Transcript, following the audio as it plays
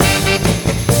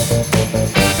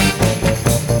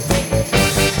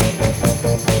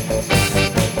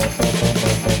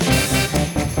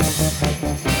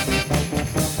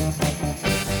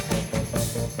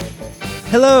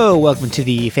Hello, welcome to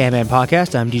the Fan Man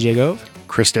Podcast. I'm DJ Gove.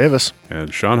 Chris Davis.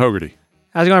 And Sean Hogarty.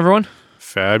 How's it going, everyone?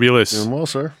 Fabulous. Doing well,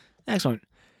 sir. Excellent.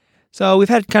 So we've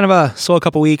had kind of a slow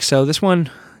couple weeks. So this one,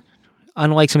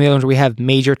 unlike some of the other ones where we have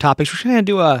major topics, we're going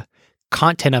to do a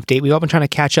content update. We've all been trying to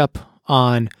catch up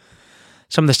on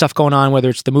some of the stuff going on, whether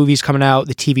it's the movies coming out,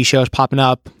 the TV shows popping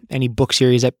up, any book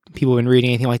series that people have been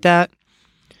reading, anything like that.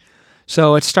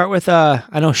 So let's start with, I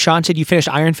know Sean said you finished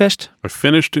Iron Fist. I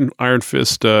finished in Iron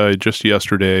Fist just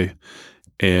yesterday,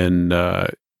 and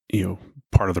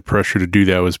part of the pressure to do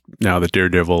that was now that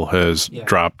Daredevil has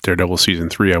dropped Daredevil season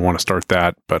 3. I want to start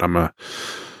that, but I'm a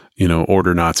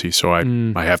order Nazi, so I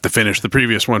have to finish the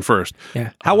previous one first.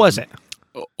 Yeah, how was it?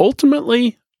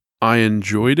 Ultimately, I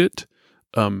enjoyed it.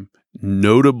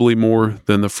 Notably more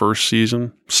than the first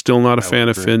season. Still not a fan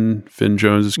of Finn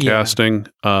Jones's casting.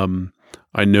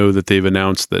 I know that they've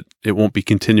announced that it won't be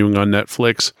continuing on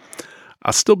Netflix.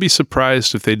 I'll still be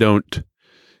surprised if they don't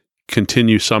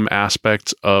continue some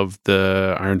aspects of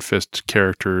the Iron Fist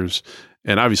characters.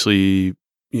 And obviously,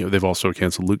 they've also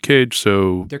canceled Luke Cage,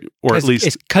 so at least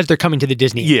it's because they're coming to the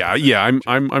Disney. Yeah.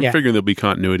 I'm figuring there'll be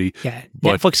continuity. Yeah,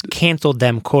 Netflix canceled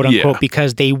them, quote unquote,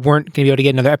 because they weren't going to be able to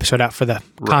get another episode out for the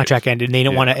contract ended, and they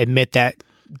didn't want to admit that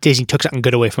Disney took something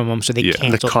good away from them, so they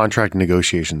canceled. The contract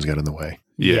negotiations got in the way.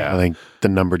 Yeah. I think the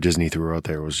number Disney threw out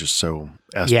there was just so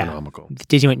astronomical. Yeah.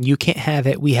 Disney went, you can't have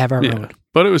it, we have our own.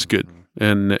 But it was good.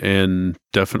 And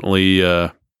definitely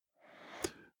I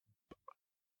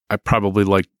probably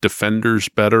like Defenders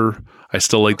better. I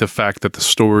still like the fact that the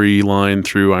storyline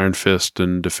through Iron Fist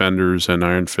and Defenders and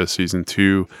Iron Fist Season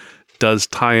 2 does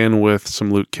tie in with some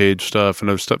Luke Cage stuff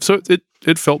and other stuff. So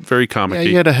it felt very comic-y. Yeah,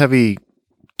 you had a heavy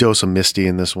dose of Misty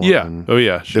in this one. Yeah. Oh,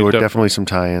 yeah. There were definitely some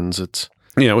tie-ins.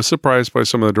 I was surprised by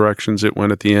some of the directions it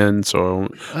went at the end, so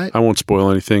I won't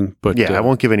spoil anything. But I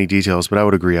won't give any details, but I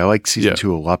would agree. I like Season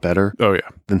 2 a lot better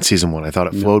than Season 1. I thought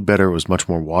it flowed better. It was much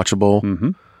more watchable.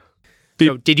 Mm-hmm.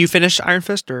 So did you finish Iron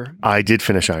Fist? Or I did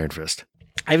finish Iron Fist.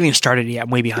 I haven't even started yet. I'm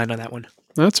way behind on that one.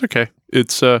 That's okay.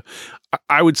 It's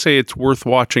I would say it's worth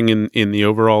watching in the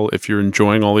overall if you're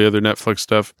enjoying all the other Netflix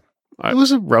stuff. It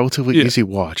was a relatively easy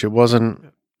watch. It wasn't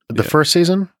the first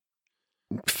season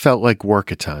felt like work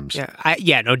at times.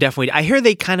 No, definitely. I hear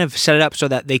they kind of set it up so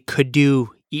that they could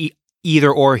do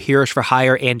either or Heroes for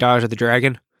Hire and Daughters of the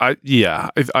Dragon. I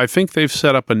think they've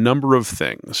set up a number of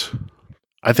things.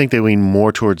 I think they lean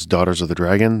more towards Daughters of the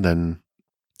Dragon than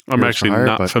I'm actually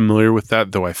not familiar with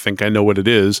that, though I think I know what it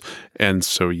is. And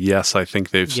so, yes, I think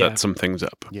they've set some things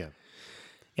up. Yeah.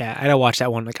 Yeah, I gotta watch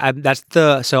that one.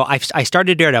 I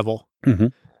started Daredevil,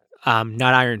 not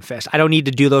Iron Fist. I don't need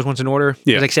to do those ones in order.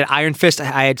 Yeah. Like I said, Iron Fist,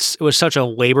 it was such a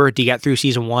labor to get through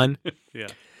season 1. Yeah.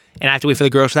 And I have to wait for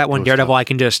the girls for that one. Daredevil, I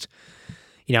can just,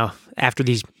 after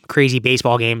these crazy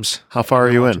baseball games. How far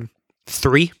are you in?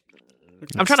 3.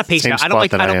 I'm trying to pace it out. I don't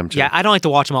like to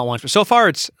watch them all at once, but so far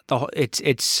it's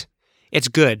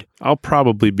good. I'll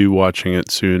probably be watching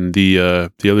it soon. The other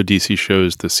DC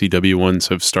shows, the CW ones,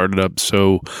 have started up.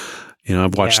 So,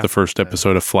 I've watched the first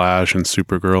episode of Flash and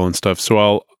Supergirl and stuff. So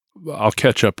I'll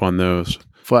catch up on those.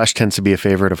 Flash tends to be a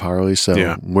favorite of Harley,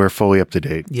 so we're fully up to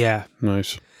date. Yeah,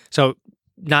 nice. So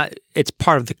it's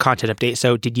part of the content update.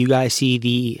 So did you guys see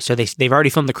they've already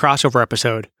filmed the crossover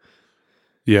episode?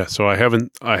 Yeah, so I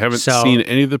haven't seen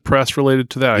any of the press related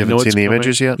to that. You haven't seen the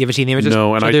images yet? You haven't seen the images?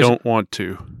 No, and I don't want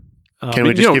to. Can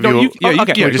we just give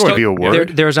you a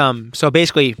word? There's so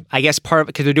basically, I guess part of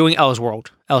it, because they're doing Elseworld.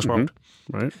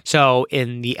 Right. So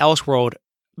in the Elseworld,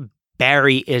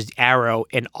 Barry is Arrow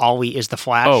and Ollie is the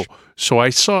Flash. Oh, so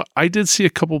I did see a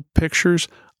couple pictures.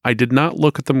 I did not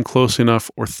look at them close enough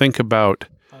or think about,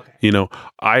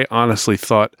 I honestly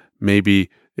thought maybe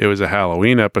it was a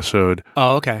Halloween episode.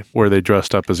 Oh, okay. Where they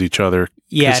dressed up as each other.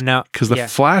 Because the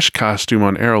Flash costume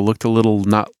on Arrow looked a little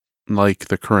not like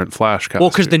the current Flash costume.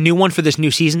 Well, because the new one for this new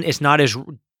season, it's not as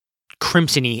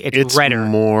crimson-y. It's redder.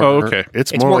 Okay.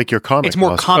 It's more like your comic. It's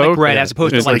more comic red as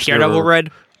opposed to like Daredevil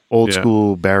red. Old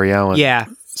school Barry Allen. Yeah.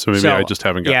 So maybe I just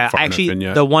haven't gotten far enough in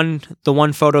yet. The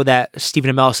one photo that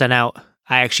Stephen Amell sent out,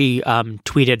 I actually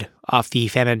tweeted off the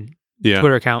Famine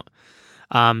Twitter account.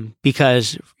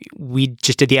 Because we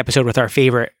just did the episode with our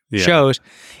favorite shows,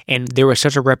 and there was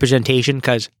such a representation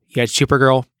because you had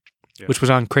Supergirl, which was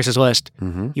on Chris's list.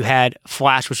 Mm-hmm. You had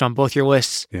Flash, which was on both your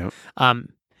lists. Yeah.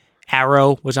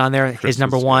 Arrow was on there, his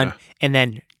number one, and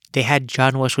then they had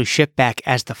John Wesley Shipp back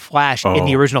as the Flash in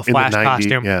the original Flash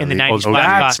costume in the 90s Flash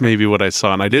that's costume. Maybe what I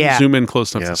saw, and I didn't zoom in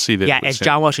close enough to see that. Yeah, as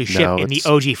John Wesley Shipp in the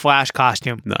OG Flash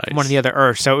costume from one of the other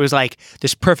Earths. So it was like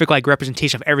this perfect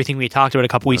representation of everything we talked about a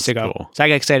couple weeks ago. Cool. So I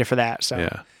got excited for that. So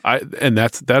and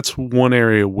that's one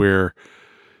area where,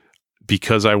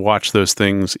 because I watch those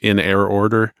things in air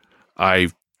order, I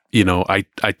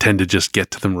tend to just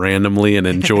get to them randomly and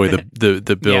enjoy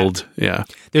the build. Yeah.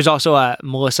 There's also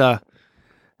Melissa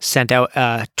sent out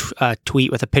a tweet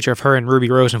with a picture of her and Ruby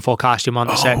Rose in full costume on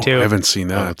the set too. I haven't seen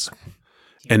that.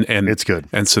 And it's good.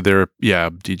 And so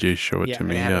DJ show it to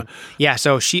me. Yeah.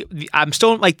 So I'm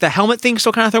still like the helmet thing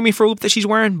still kind of throwing me for a loop that she's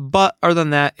wearing, but other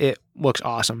than that, it looks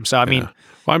awesome. So I mean,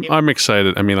 I'm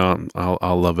excited. I mean,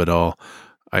 I'll love it all.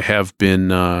 I have been,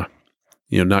 not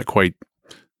quite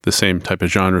the same type of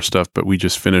genre stuff, but we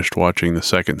just finished watching the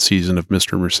second season of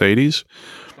Mr. Mercedes,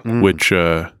 which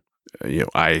I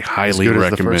highly recommend.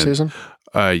 As the first season?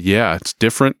 Yeah, it's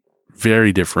different,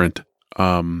 very different.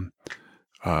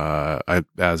 As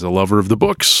a lover of the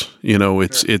books,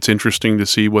 it's interesting to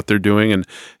see what they're doing,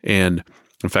 and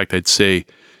in fact, I'd say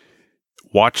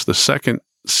watch the second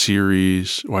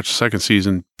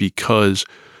season, because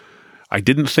I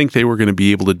didn't think they were going to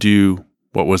be able to do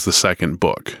what was the second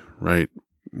book, right?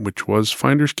 Which was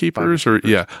Finders Keepers,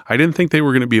 I didn't think they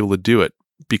were going to be able to do it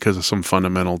because of some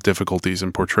fundamental difficulties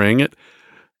in portraying it,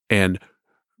 and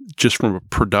just from a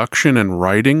production and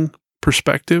writing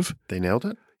perspective, they nailed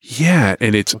it. Yeah,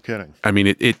 and it's. No kidding. I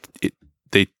mean,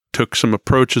 they took some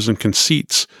approaches and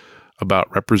conceits about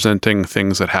representing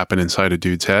things that happen inside a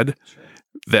dude's head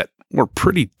that were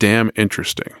pretty damn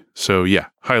interesting. So yeah,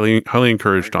 highly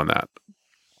encouraged on that.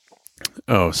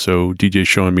 Oh, so DJ's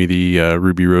showing me the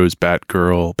Ruby Rose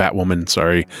Batwoman,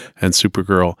 and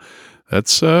Supergirl.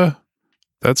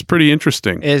 That's pretty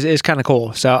interesting. Is kind of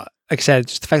cool. So like I said,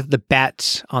 just the fact that the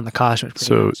bat's on the costume.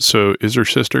 So is her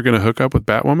sister going to hook up with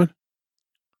Batwoman?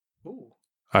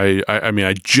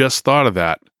 I just thought of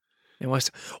that. It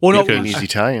was an easy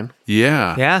tie-in.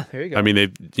 Yeah, yeah. There you go. I mean, they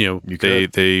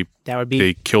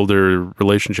killed their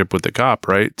relationship with the cop,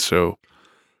 right? So,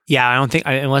 yeah, I don't think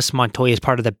unless Montoya is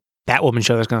part of the Batwoman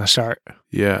show that's going to start.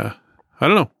 Yeah, I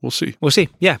don't know. We'll see.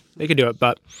 Yeah, they could do it,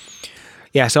 but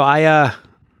yeah. So I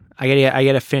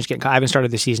gotta finish getting caught. I haven't started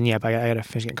the season yet, but I gotta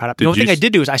finish getting caught up. The only thing I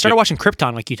did do is I started watching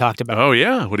Krypton, like you talked about. Oh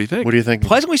yeah, what do you think?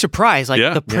 Pleasantly surprised. Like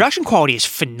the production quality is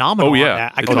phenomenal. Oh yeah, on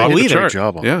that. I couldn't believe it.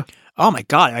 Job on. Yeah. Oh my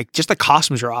god! Like just the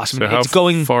costumes are awesome. So how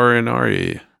far in are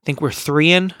you? I think we're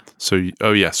 3 in. So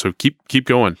so keep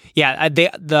going. Yeah,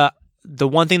 the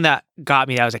one thing that got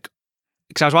me, that was like,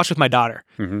 because I was watching with my daughter,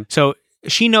 so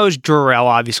she knows Jor-El.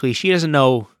 Obviously, she doesn't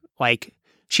know like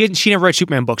she never read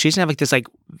Superman books. She doesn't have like this like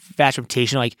vast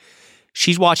reputation. Like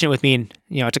she's watching it with me, and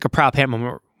it's like a proud parent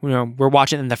moment. We're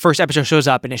watching, and the first episode shows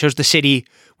up, and it shows the city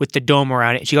with the dome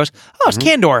around it. And she goes, "Oh, it's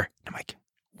Kandor." I'm like,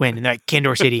 "When?" And they're like,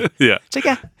 "Kandor City." Yeah. It's like,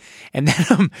 yeah. And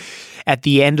then at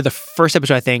the end of the first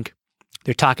episode, I think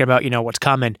they're talking about what's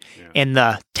coming, and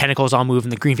the tentacles all move,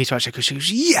 and the green face watch goes,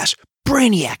 "Yes,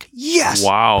 Brainiac, yes."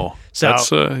 Wow. So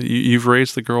that's you've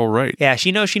raised the girl right. Yeah,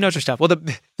 she knows her stuff. Well,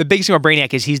 the biggest thing about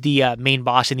Brainiac is he's the main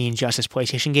boss in the Injustice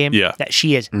PlayStation game. Yeah. That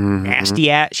she is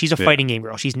nasty at. She's a fighting game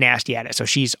girl. She's nasty at it, so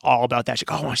she's all about that. She's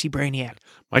like, "Oh, I want to see Brainiac."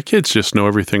 My kids just know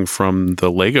everything from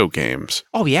the Lego games.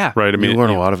 Oh yeah, right. I mean, you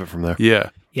learn a lot of it from there. Yeah,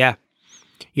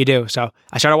 you do. So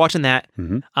I started watching that.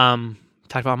 Talked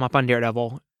about I'm up on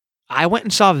Daredevil. I went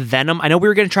and saw Venom. I know we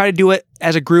were going to try to do it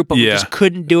as a group, but we just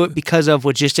couldn't do it because of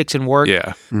logistics and work.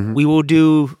 Yeah. We will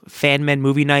do Fan Men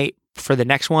movie night for the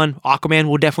next one. Aquaman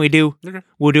we'll definitely do. Okay.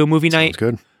 We'll do a movie night. Sounds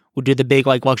good. We'll do the big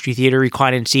like luxury theater,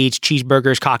 reclining seats,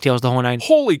 cheeseburgers, cocktails, the whole nine.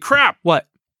 Holy crap. What?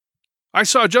 I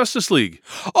saw Justice League.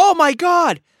 Oh my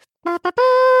God.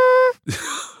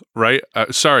 Right?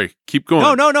 Sorry. Keep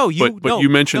going. No. But you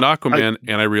mentioned Aquaman,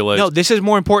 and I realized. No, this is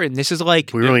more important. This is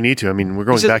like. We really need to. I mean, we're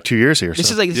going back 2 years here.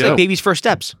 This is like baby's first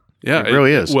steps. Yeah. It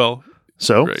really is. Well.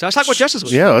 So let's talk about Justice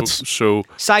League. Yeah.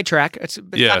 Sidetrack. It's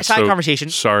side conversation.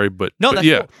 Sorry, but. No, that's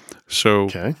cool. So.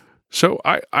 Okay. So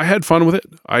I had fun with it.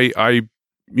 I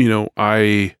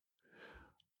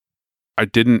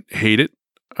didn't hate it.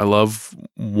 I love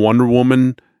Wonder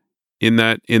Woman in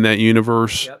that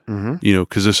universe,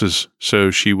 because this is, so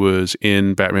she was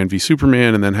in Batman v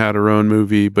Superman and then had her own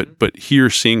movie, but here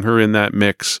seeing her in that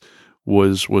mix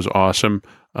was awesome.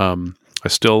 I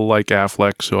still like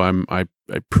Affleck, so I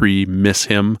pre-miss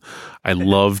him. I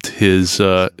loved his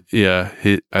I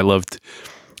loved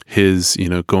his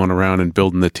going around and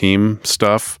building the team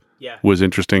stuff. Yeah. Was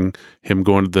interesting. Him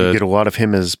going to the you get a lot of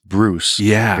him as Bruce.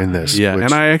 In this. Yeah,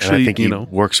 and I think he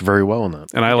works very well in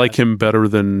that. And I like him better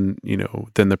than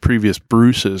the previous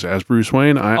Bruces as Bruce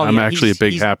Wayne. I'm actually a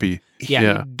big happy.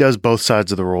 Yeah. He does both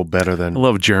sides of the role better than. I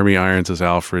love Jeremy Irons as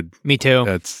Alfred. Me too.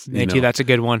 Me too. That's a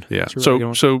good one. Yeah. Really good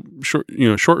one. So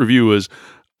short review was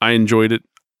I enjoyed it.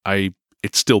 I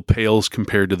it still pales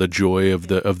compared to the joy of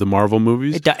the Marvel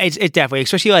movies. It definitely,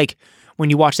 especially like when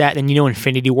you watch that, then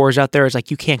Infinity War's out there. It's like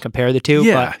you can't compare the two.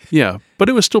 But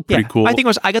it was still pretty cool. I think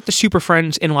I got the Super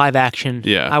Friends in live action.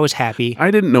 Yeah, I was happy. I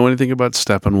didn't know anything about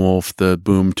Steppenwolf, the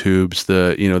Boom Tubes,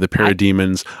 the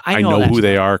Parademons. I know who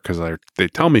they are because they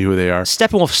tell me who they are.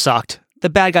 Steppenwolf sucked. The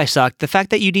bad guy sucked. The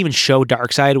fact that you didn't even show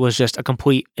Darkseid was just a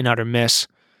complete and utter miss.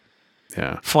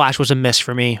 Yeah, Flash was a miss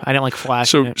for me. I didn't like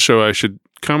Flash. So I should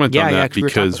comment on that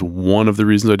because one of the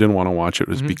reasons I didn't want to watch it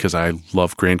was because I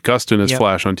love Grant Gustin as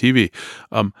Flash on TV.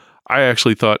 I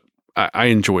actually thought I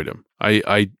enjoyed him.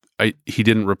 He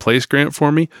didn't replace Grant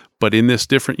for me, but in this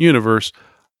different universe,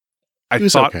 I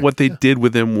thought what they did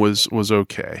with him was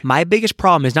okay. My biggest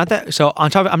problem is not that. So on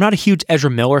top of it, I'm not a huge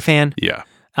Ezra Miller fan. Yeah.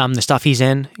 The stuff he's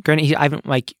in. Granted,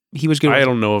 he was good. I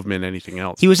don't know of him in anything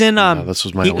else. He was in. This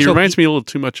was my. He reminds me a little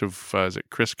too much of is it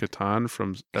Chris Kattan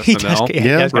from SNL?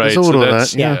 Yeah, right. A little of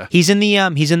that. Yeah. He's in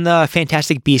the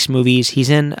Fantastic Beasts movies. He's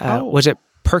in. Was it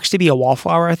Perks to be a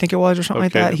Wallflower? I think it was, or something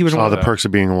like that. He was. The Perks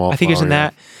of Being a Wallflower. I think he was in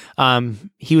that.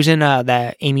 He was in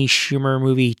that Amy Schumer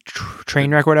movie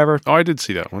Trainwreck or whatever. Oh, I did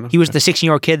see that one. He was the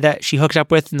 16-year-old kid that she hooks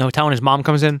up with in the hotel, and his mom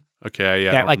comes in. Okay,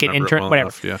 yeah. Like an intern,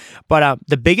 whatever. Yeah. But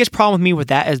the biggest problem with me with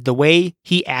that is the way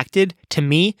he acted. To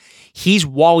me, he's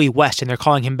Wally West, and they're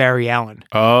calling him Barry Allen.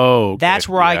 Oh, okay. That's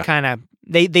where I kind of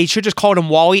they should just called him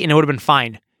Wally, and it would have been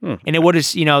fine. And it would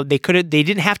have, they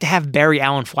didn't have to have Barry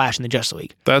Allen Flash in the Justice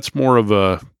League. That's more of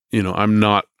a, I'm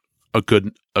not a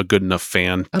good enough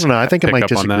fan. I don't know. I think I might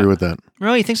disagree with that.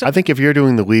 Really, you think so? I think if you're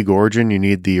doing the League origin, you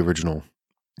need the original.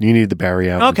 You need the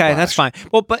Barry Allen. Okay, Flash. That's fine.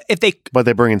 Well, but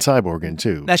they bring in Cyborg in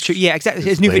too. That's true. Yeah, exactly.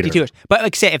 It's New 52. But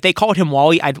like I said, if they called him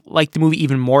Wally, I'd like the movie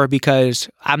even more because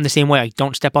I'm the same way. I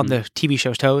don't step on the TV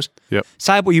show's toes. Yep.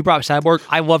 Cyborg, you brought up Cyborg.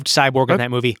 I loved Cyborg in that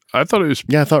movie. I thought it was.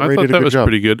 Yeah, I thought Ray did a good was job.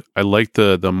 Pretty good. I liked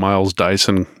the Miles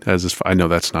Dyson as his. I know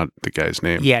that's not the guy's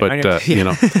name. Yeah, but him.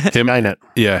 Skynet.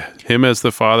 Yeah, him as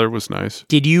the father was nice.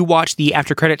 Did you watch the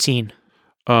after credit scene?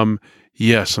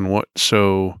 Yes, and what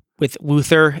so. With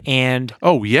Luthor and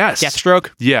Deathstroke.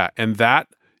 Yeah, and that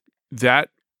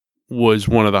was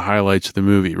one of the highlights of the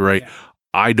movie, right? Yeah.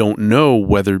 I don't know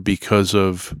whether because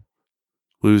of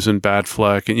losing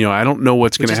Batfleck, and I don't know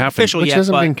what's going to happen. Which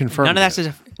hasn't been confirmed. None of that's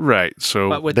right.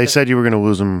 So they said you were going to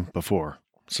lose him before.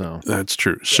 So that's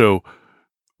true. Yeah. So,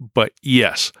 but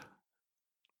yes,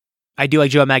 I do like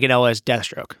Joe Manganiello as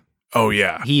Deathstroke. Oh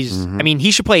yeah, he's. I mean,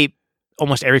 he should play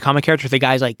almost every comic character. The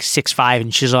guy's like 6'5"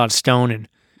 and chiseled out of stone and.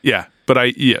 Yeah, but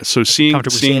so seeing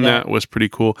that was pretty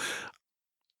cool.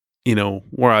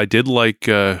 Where I did like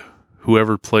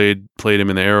whoever played him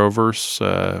in the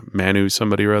Arrowverse, Manu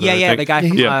somebody or other. Yeah, the guy.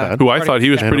 From, who I thought he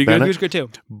was pretty good. He was good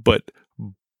too. But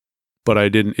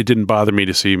it didn't bother me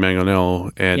to see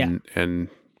Manganiello and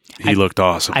he looked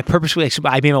awesome. I purposely,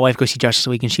 I made my wife go see Justice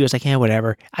League, and she was like, "Yeah,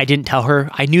 whatever." I didn't tell her.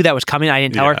 I knew that was coming. I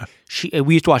didn't tell her.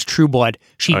 We used to watch True Blood.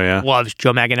 She loves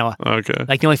Joe Manganiello. Okay.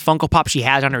 Like the only Funko Pop she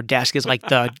has on her desk is like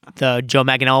the Joe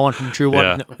Manganiello one from True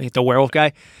Blood, the werewolf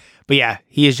guy. But yeah,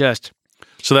 he is just.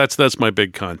 So that's my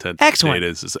big content. Excellent.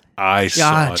 Is I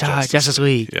saw Justice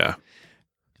League. Yeah.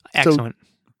 Excellent. So,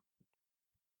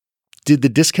 did the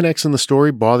disconnects in the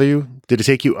story bother you? Did it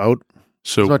take you out?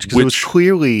 So because it was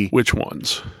clearly which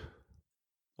ones?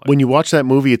 When you watch that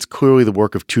movie, it's clearly the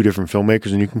work of two different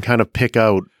filmmakers, and you can kind of pick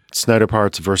out Snyder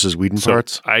parts versus Whedon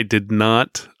parts. I did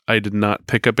not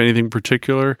pick up anything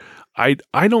particular. I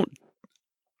don't,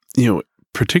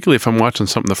 particularly if I'm watching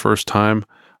something the first time,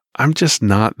 I'm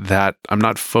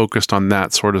not focused on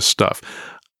that sort of stuff.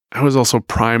 I was also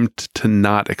primed to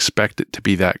not expect it to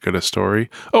be that good a story.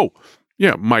 Oh,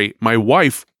 yeah, my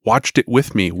wife watched it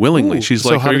with me willingly. Ooh, she's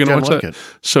like, "Are you going to watch that?" It?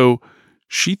 So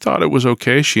she thought it was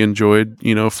okay. She enjoyed,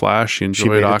 Flash. She enjoyed. She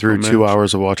made Aquaman. it through 2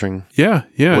 hours of watching. Yeah.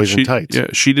 Boys in Tights. Yeah,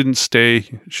 she didn't stay.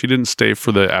 She didn't stay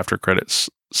for the after credits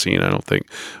scene. I don't think,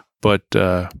 but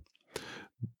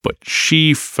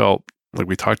she felt like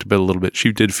we talked about it a little bit.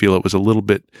 She did feel it was a little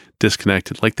bit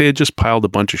disconnected. Like they had just piled a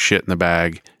bunch of shit in the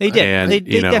bag. They did. And, they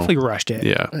definitely rushed it.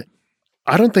 Yeah.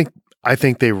 I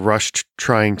think they rushed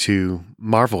trying to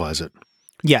Marvelize it.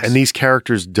 Yes. And these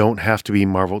characters don't have to be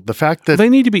Marvel. The fact that they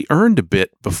need to be earned a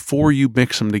bit before you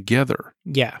mix them together.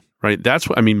 Yeah. Right. That's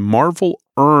what I mean. Marvel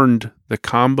earned the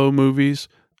combo movies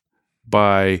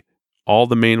by all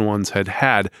the main ones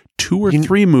had 2 or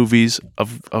 3 movies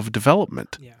of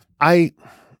development. Yeah. I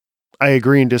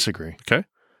agree and disagree. Okay.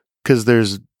 Because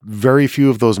there's very few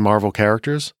of those Marvel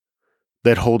characters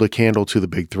that hold a candle to the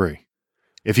big 3.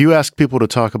 If you ask people to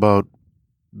talk about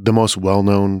the most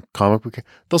well-known comic book,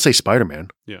 they'll say Spider-Man.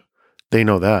 Yeah. They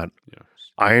know that. Yeah.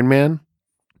 Iron Man,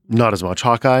 not as much.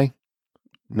 Hawkeye,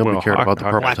 Nobody Well, cared about the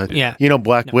purple Black- Titan. yeah. You know,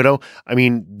 Black Widow. I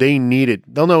mean, they need it.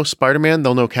 They'll know Spider-Man.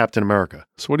 They'll know Captain America.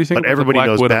 So what do you think? But about the everybody Black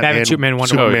knows Widow? Batman, Superman, Wonder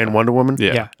Superman, Woman. Wonder Woman.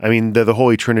 Yeah. Yeah. I mean, they're the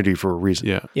Holy Trinity for a reason.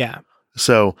 Yeah. Yeah.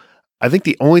 So I think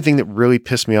the only thing that really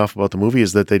pissed me off about the movie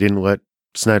is that they didn't let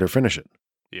Snyder finish it.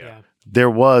 Yeah. There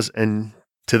was, and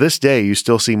to this day, you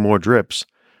still see more drips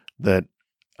that.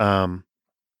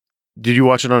 Did you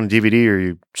watch it on a DVD or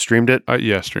you streamed it?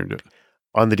 Yeah, streamed it.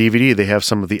 On the DVD, they have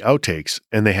some of the outtakes,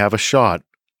 and they have a shot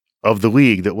of the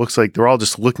League that looks like they're all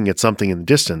just looking at something in the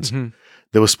distance. Mhm.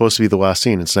 That was supposed to be the last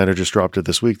scene, and Snyder just dropped it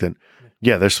this week. That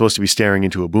they're supposed to be staring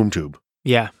into a boom tube.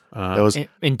 Yeah. That was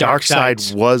In Dark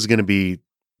Darkseid was going to be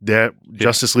that.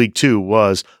 Justice League 2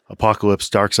 was Apocalypse,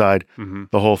 Darkseid, mhm.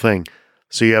 the whole thing.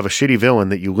 So you have a shitty villain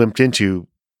that you limped into.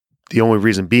 The only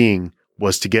reason being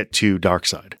was to get to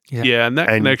Darkseid. Yeah, and that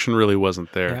And- connection really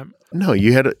wasn't there. Yeah. No,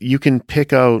 you can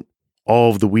pick out all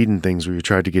of the Whedon things where you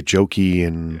tried to get jokey,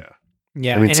 and Yeah.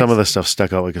 Yeah. I mean and some of it's- the stuff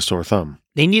stuck out like a sore thumb.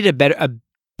 they need a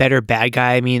better bad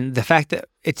guy. I mean, the fact that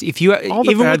it's if you All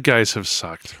the even bad with- guys have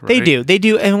sucked. Right? they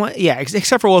do, and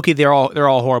except for Loki, they're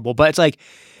all horrible. But it's like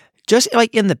just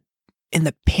like in the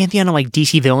pantheon of like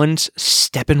DC villains,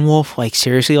 Steppenwolf, like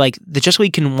seriously, like the Justice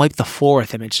League can wipe the floor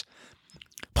with him. It's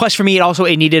plus for me,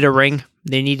 it needed a ring.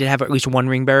 They needed to have at least one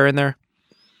ring bearer in there.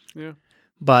 Yeah.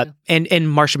 But and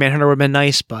Martian Manhunter would have been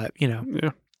nice, but you know, Yeah.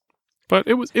 But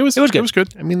it was good. good. It was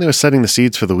good. I mean, they were setting the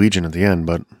seeds for the Legion at the end,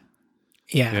 but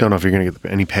yeah, I don't know if you're going to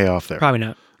get any payoff there. probably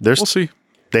not. We'll see.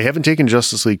 They haven't taken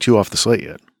Justice League 2 off the slate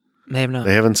yet. They have not.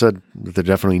 They haven't said that they're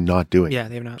definitely not doing Yeah, it.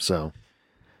 they have not. So,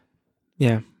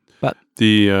 Yeah, but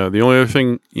The only other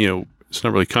thing, it's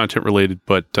not really content related,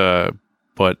 but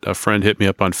a friend hit me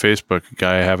up on Facebook, a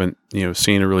guy I haven't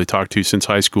seen or really talked to since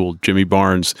high school, Jimmy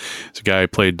Barnes. It's a guy I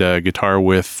played guitar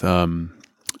with, in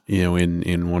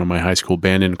one of my high school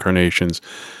band incarnations,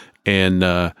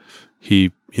 and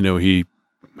he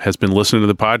has been listening to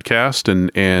the podcast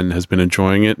and has been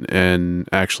enjoying it, and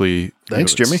actually,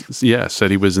 Thanks, Jimmy. said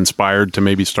he was inspired to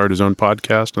maybe start his own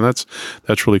podcast, and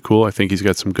that's really cool. I think he's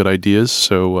got some good ideas.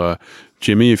 So,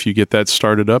 Jimmy, if you get that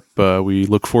started up, we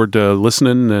look forward to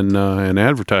listening and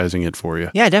advertising it for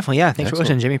you. yeah, definitely. Yeah, thanks for Excellent.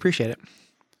 listening, Jimmy. Appreciate it.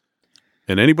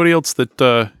 And anybody else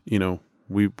that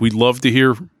we'd love to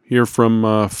hear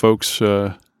from folks.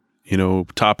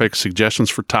 Topics, suggestions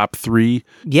for top 3.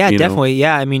 Yeah, you know. definitely.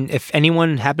 Yeah, I mean, if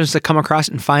anyone happens to come across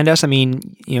it and find us, I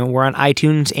mean, we're on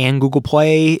iTunes and Google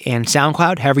Play and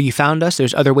SoundCloud. However you found us,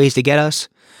 there's other ways to get us.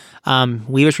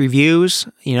 Leave us reviews.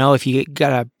 If you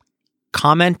got a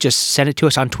comment, just send it to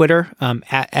us on Twitter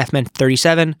at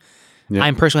fmen37. Yeah.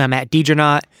 I'm at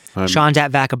Deidrenaut. Sean's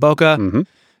at Vacaboca. Mhm.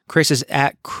 Chris is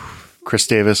at. Chris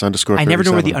Davis _ I never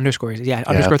know where the 37. underscore is. Yeah,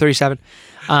 underscore 37.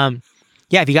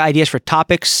 Yeah, if you got ideas for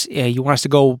topics, you want us to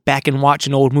go back and watch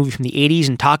an old movie from the 80s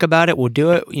and talk about it, we'll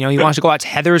do it. You want us to go out to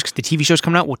Heathers because the TV show's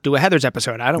coming out, we'll do a Heathers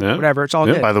episode. I don't Yeah. whatever. It's all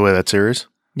Yeah. good. By the way, that series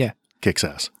Yeah. kicks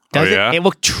ass. Does Oh, yeah? it? It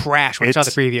looked trash when I saw the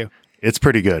It's- preview. It's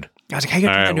pretty good. I was like, how you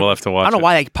All gonna right, we'll have to watch I don't know it.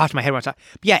 why that popped in my head when I saw it.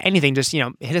 But yeah, anything, just,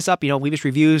 hit us up, leave us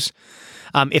reviews.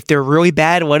 If they're really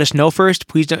bad, let us know first.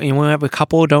 Please don't, we have a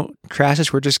couple, don't trash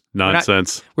us. We're just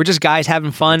Nonsense. We're just guys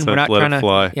having fun. Let's We're not not let trying it to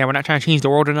fly. Yeah, we're not trying to change the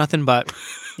world or nothing, but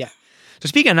yeah. So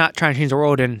speaking of not trying to change the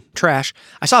world and trash,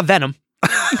 I saw Venom.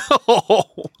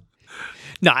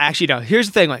 No, actually no. Here's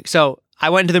the thing, so I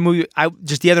went to the movie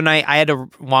just the other night. I had a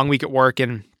long week at work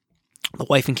and the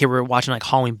wife and kid were watching like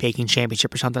Halloween Baking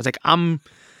Championship or something. I was like,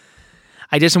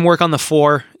 I did some work on the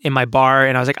floor in my bar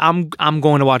and I was like, I'm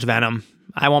going to watch Venom.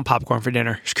 I want popcorn for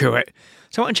dinner. Screw it.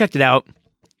 So I went and checked it out.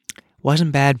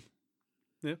 Wasn't bad.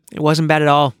 Yeah. It wasn't bad at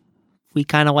all. We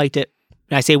kind of liked it.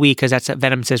 And I say we because that's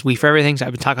Venom says we for everything. So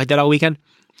I've been talking like that all weekend.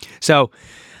 So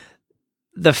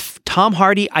Tom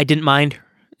Hardy, I didn't mind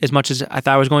as much as I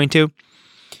thought I was going to.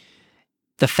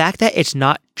 The fact that it's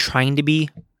not trying to be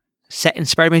set in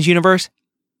Spider-Man's universe,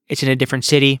 it's in a different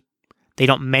city. They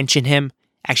don't mention him.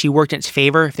 Actually worked in its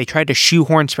favor. If they tried to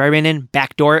shoehorn Spider-Man in,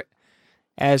 backdoor it,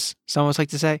 as some of us like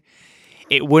to say,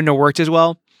 it wouldn't have worked as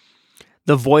well.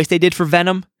 The voice they did for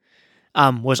Venom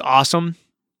was awesome.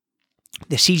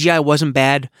 The CGI wasn't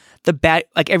bad.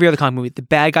 Like every other comic movie, the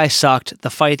bad guy sucked. The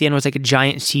fight at the end was like a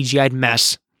giant CGI'd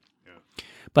mess. Yeah.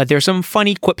 But there's some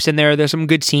funny quips in there. There's some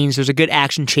good scenes. There's a good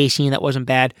action chase scene that wasn't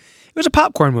bad. It was a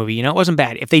popcorn movie, it wasn't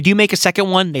bad. If they do make a second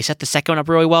one, they set the second one up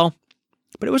really well.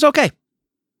 But it was okay.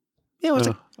 Yeah, it was.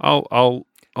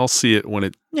 I'll see it when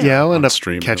it. Yeah, I'll end on up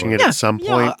stream catching anyway. it at some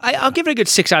point. I'll give it a good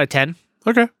 6 out of 10.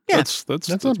 Okay. Yeah. That's not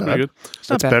pretty bad. good. It's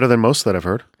not That's bad. better than most that I've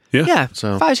heard. Yeah. Yeah,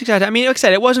 So 5, 6 out of 10. I mean, like I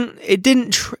said, it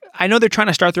didn't, I know they're trying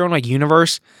to start their own like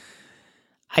universe.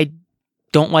 I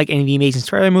don't like any of the Amazing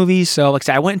Spider-Man movies. So like I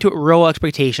said, I went into it with real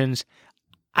expectations.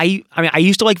 I mean, I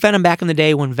used to like Venom back in the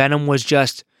day when Venom was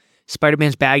just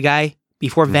Spider-Man's bad guy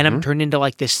before Venom turned into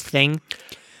like this thing.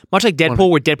 Much like Deadpool,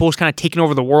 where Deadpool was kind of taking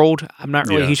over the world. I'm not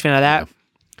really a huge fan of that.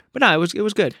 Yeah. But no, it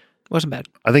was good. It wasn't bad.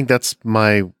 I think that's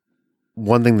my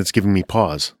one thing that's giving me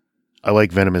pause. I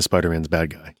like Venom as Spider-Man's bad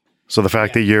guy. So the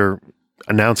fact that you're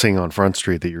announcing on Front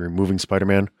Street that you're removing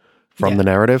Spider-Man from the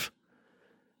narrative,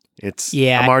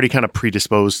 I'm already kind of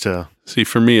predisposed to. See,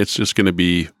 for me, it's just going to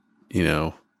be,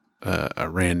 a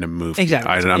random movie.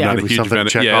 Exactly. I'm not a huge fan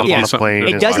of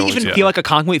it doesn't even feel like a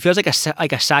comic movie. It feels like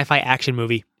a sci-fi action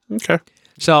movie. Okay.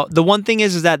 So the one thing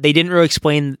is that they didn't really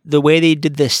explain the way they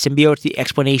did the symbiote, the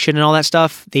explanation and all that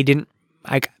stuff. They didn't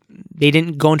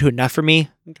go into enough for me.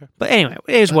 Okay. But anyway,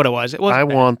 it is what it was. I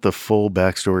want the full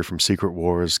backstory from Secret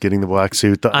Wars, getting the black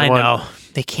suit. I know.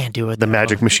 They can't do it. The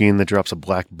magic machine that drops a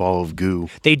black ball of goo.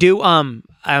 They do, I'm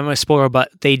a spoiler, but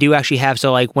they do actually have,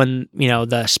 so like when,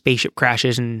 the spaceship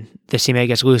crashes and the symbiote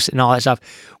gets loose and all that stuff,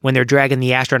 when they're dragging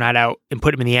the astronaut out and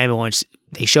put him in the ambulance,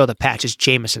 they show the patch as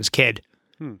Jameson's kid.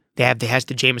 They has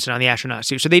the Jameson on the astronaut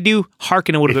suit. So they do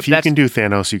hearken a little bit. If you can do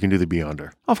Thanos, you can do the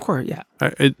Beyonder. Of course, yeah.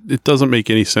 It doesn't make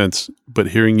any sense, but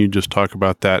hearing you just talk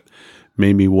about that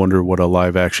made me wonder what a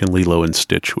live action Lilo and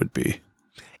Stitch would be.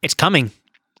 It's coming.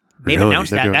 They've announced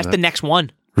that. That's the next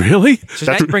one. Really? So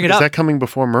that's bring it up. Is that coming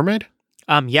before Mermaid?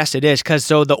 Yes, it is. Because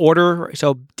so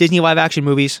Disney live action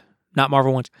movies, not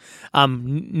Marvel ones.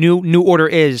 New order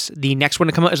is the next one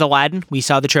to come out is Aladdin. We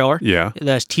saw the trailer. Yeah.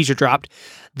 The teaser dropped.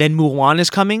 Then Mulan is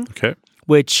coming. Okay.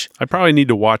 Which I probably need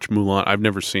to watch Mulan. I've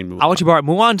never seen Mulan. I'll let you borrow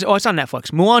it. It's on Netflix.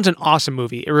 Mulan's an awesome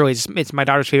movie. It really is. It's my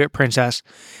daughter's favorite princess.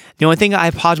 The only thing I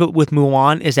pause with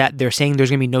Mulan is that they're saying there's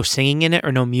going to be no singing in it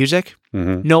or no music.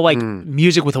 Mm-hmm. No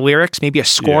music with lyrics, maybe a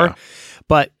score. Yeah.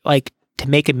 But like To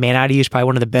Make a Man Out of You is probably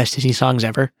one of the best Disney songs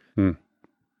ever.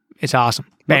 It's awesome.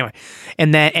 But anyway,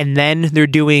 and then they're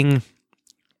doing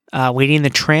Lady and the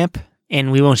Tramp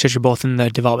and Lilo and Stitch are both in the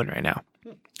development right now.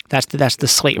 That's the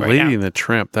slate right now. Lady and the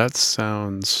Tramp, that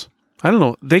sounds, I don't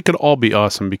know. They could all be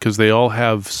awesome because they all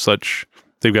have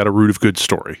they've got a root of good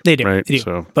story. They do. Right? They do.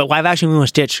 So, but live action Lilo and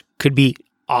Stitch could be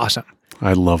awesome.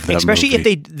 I love that Especially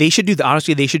movie. If they should do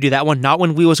they should do that one, not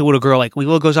when Lilo's a little girl, like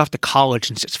Lilo goes off to college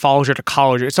and follows her to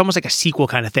college. It's almost like a sequel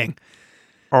kind of thing.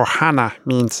 Ohana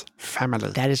means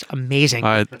family. That is amazing.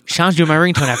 Sean's doing my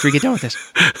ringtone after we get done with this.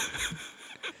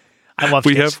 I love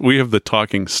Stitch. We have the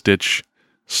talking Stitch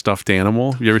stuffed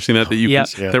animal. Have you ever seen that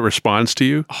that responds to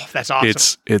you? Oh, that's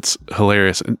awesome. It's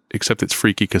hilarious, except it's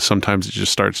freaky because sometimes it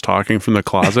just starts talking from the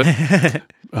closet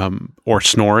or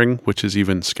snoring, which is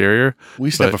even scarier. We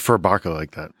used to have a Furbaka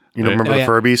like that. Remember the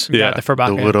Furbies? Yeah, the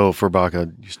Furbaka. The little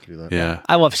Furbaka used to do that. Yeah.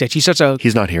 I love Stitch.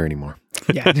 He's not here anymore.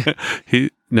 Yeah.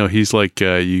 He's like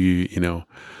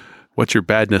what's your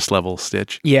badness level,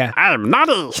 Stitch? Yeah. I'm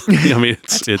naughty. I mean,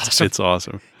 it's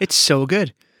awesome. It's so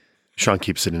good. Sean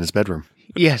keeps it in his bedroom.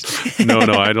 Yes. No,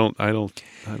 I don't know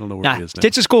where he is now.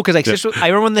 Stitch is cool because I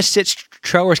remember when the Stitch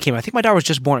trailers came out. I think my daughter was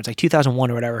just born. It's like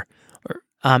 2001 or whatever.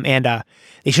 And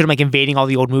they showed him like invading all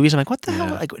the old movies. I'm like, what the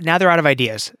hell? Like now they're out of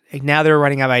ideas. Like now they're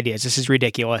running out of ideas. This is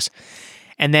ridiculous.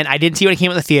 And then I didn't see it when it came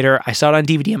out the theater. I saw it on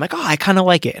DVD. I'm like, I kind of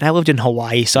like it. And I lived in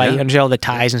Hawaii, so I understand all the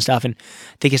ties and stuff. And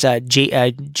I think it's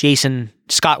Jason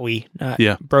Scott Lee,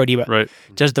 Brody, but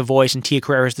does the voice, and Tia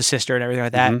Carrere is the sister and everything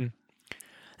like that. Mm-hmm.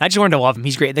 And I just wanted to love him.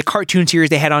 He's great. The cartoon series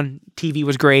they had on TV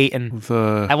was great, and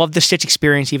I love the Stitch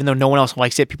experience, even though no one else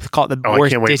likes it. People call it the worst I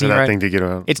can't wait Disney for that thing to get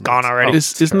out. It's gone already.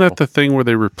 Isn't that the thing where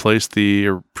they replaced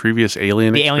the previous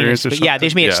Alien experience? They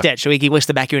just made it Stitch, so he can whisk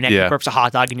the back of your neck and burps a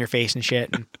hot dog in your face and shit.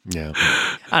 And I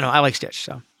don't know. I like Stitch,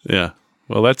 so yeah.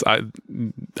 Well,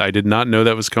 I did not know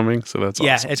that was coming, so that's awesome.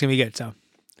 Yeah, it's gonna be good. So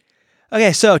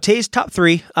okay, so today's top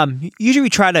 3. Usually we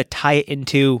try to tie it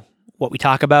into what we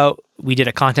talk about. We did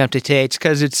a content today. It's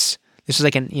because this is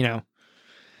like there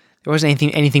wasn't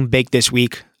anything big this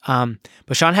week. But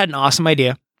Sean had an awesome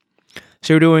idea.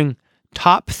 So we're doing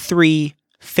top 3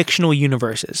 fictional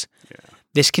universes. Yeah.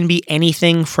 This can be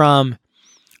anything from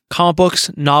comic books,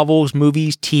 novels,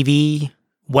 movies, TV,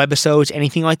 webisodes,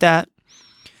 anything like that.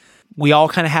 We all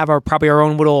kind of have probably our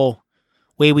own little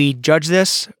way we judge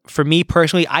this. For me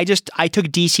personally, I took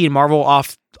DC and Marvel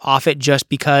off it just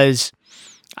because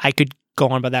I could go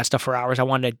on about that stuff for hours. I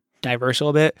wanted to diverse a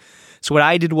little bit. So what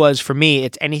I did was, for me,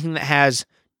 it's anything that has,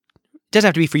 it doesn't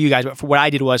have to be for you guys, but for what I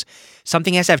did was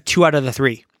something has to have 2 out of the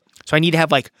 3. So I need to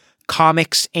have like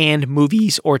comics and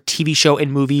movies, or TV show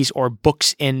and movies, or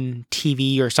books and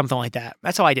TV, or something like that.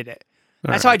 That's how I did it.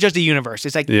 That's how I judge the universe.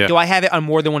 It's like, do I have it on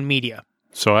more than one media?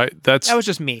 So that was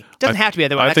just me. It doesn't have to be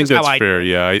otherwise. I think that's fair.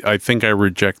 Yeah, I think I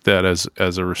reject that as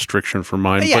a restriction for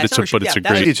mine. But it's a great.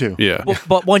 I do too. Yeah.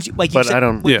 But once, like you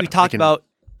said, we talked about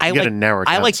I gotta narrow it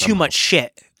I down like too somehow. much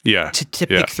shit Yeah. to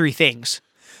pick 3 things.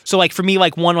 So like for me,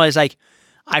 like one was like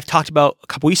I've talked about a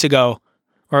couple weeks ago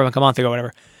or like a month ago,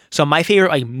 whatever. So my favorite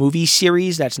like movie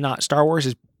series that's not Star Wars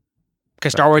is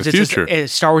because Star Wars to the Future.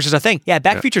 Star Wars is a thing. Yeah,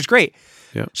 Back to the Future is great.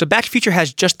 Yeah. So Back to the Future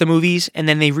has just the movies, and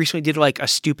then they recently did like a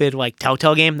stupid like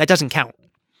Telltale game that doesn't count.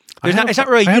 It's not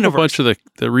really a I have universe. a bunch of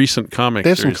the recent comics. They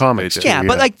have some series that comics, did. too. Yeah,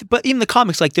 Yeah. but even the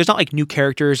comics, like there's not like new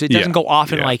characters. It doesn't go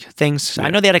off in Yeah. like things. I Yeah.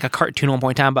 know they had like a cartoon at one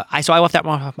point in time, but I left that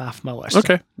one off my list.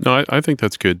 Okay. No, I think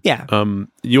that's good. Yeah.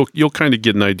 You'll kind of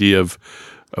get an idea of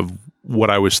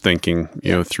what I was thinking,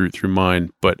 through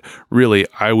mine. But really,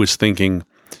 I was thinking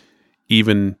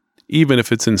even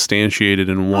if it's instantiated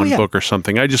in one yeah. book or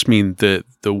something, I just mean the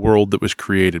world that was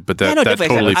created. But that, Yeah, no, that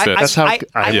definitely. totally fits. That's how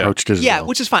I approached it as Yeah, well.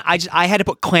 which is fine. I had to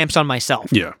put clamps on myself.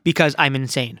 Yeah. because I'm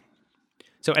insane.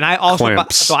 So and I also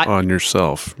Clamps on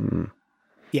yourself. Mm.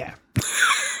 yeah.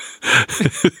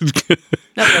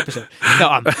 Another episode.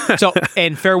 No, so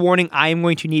and fair warning, I am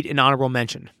going to need an honorable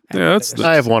mention. Yeah, that's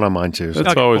I have one on mine too. So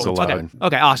That's always cool. allowed.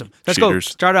 Okay, awesome. Let's Cheaters.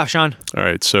 go. Start it off, Sean. All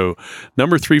right. So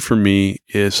number 3 for me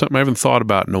is something I haven't thought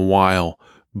about in a while,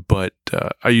 but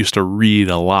I used to read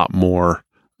a lot more,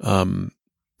 when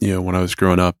I was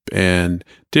growing up, and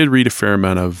did read a fair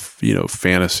amount of,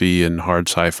 fantasy and hard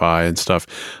sci-fi and stuff.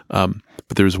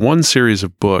 But there was one series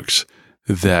of books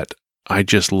that I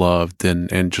just loved,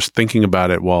 and just thinking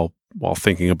about it while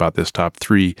thinking about this top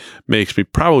 3 makes me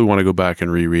probably want to go back and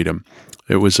reread them.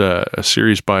 It was a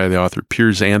series by the author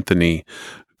Piers Anthony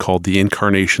called The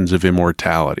Incarnations of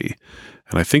Immortality.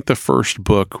 And I think the first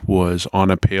book was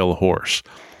On a Pale Horse.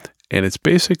 And it's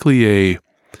basically a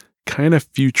kind of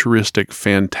futuristic,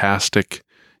 fantastic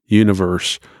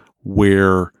universe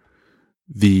where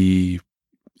the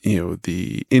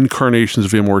incarnations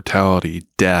of immortality,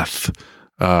 death,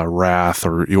 wrath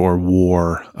or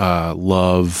war,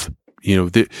 love,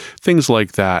 things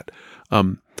like that,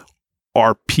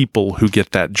 are people who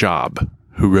get that job,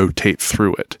 who rotate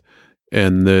through it.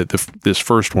 And this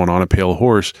first one, On a Pale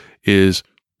Horse, is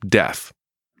death,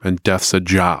 and death's a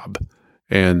job.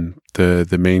 And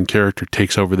the main character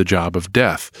takes over the job of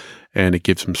death, and it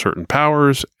gives him certain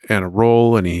powers and a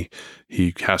role, and he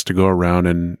has to go around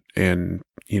and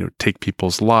take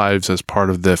people's lives as part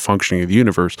of the functioning of the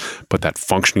universe. But that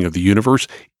functioning of the universe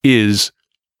is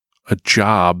a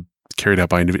job carried out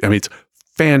by individuals. I mean, it's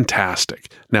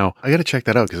fantastic. Now, I got to check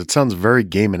that out because it sounds very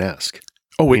Gaiman-esque.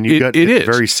 oh, I mean, you've got it it's is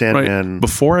very right? Sandman.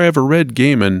 Before I ever read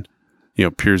Gaiman,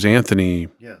 Piers Anthony.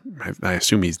 Yeah. I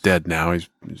assume he's dead now. He's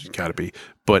got to be.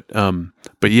 But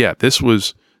yeah, this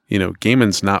was.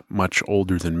 Gaiman's not much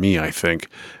older than me, I think,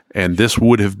 and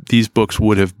these books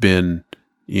would have been,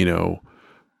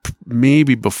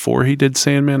 maybe before he did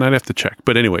Sandman. I'd have to check.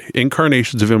 But anyway,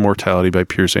 Incarnations of Immortality by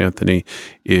Piers Anthony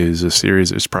is a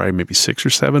series. It's probably maybe 6 or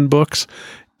 7 books,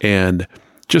 and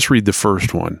just read the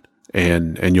first one,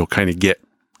 and you'll kind of get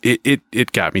it.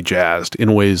 It got me jazzed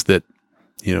in ways that,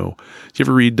 did you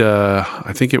ever read?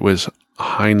 I think it was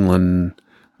Heinlein,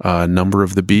 Number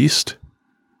of the Beast.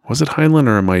 Was it Heinlein,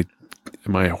 or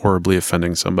am I horribly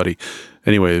offending somebody?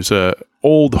 Anyway, it was a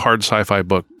old hard sci-fi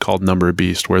book called Number of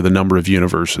Beast, where the number of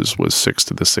universes was 6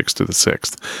 to the 6 to the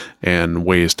 6th, and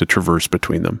ways to traverse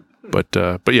between them. But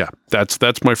yeah,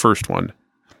 that's my first one.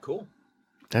 Cool.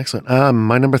 Excellent.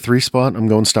 My number 3 spot, I'm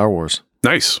going Star Wars.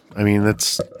 Nice, I mean,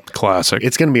 it's classic.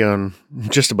 going to be on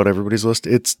just about everybody's list.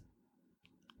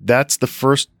 That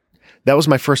was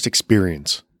my first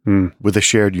experience with a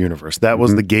shared universe. That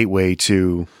was the gateway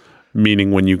to.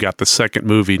 Meaning when you got the second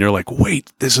movie and you're like,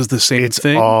 wait, this is the same It's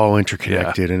thing? all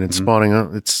interconnected, and it's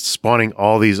spawning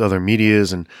all these other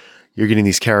medias, and you're getting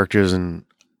these characters and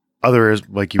others,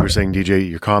 like you were saying, DJ,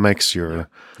 your comics, your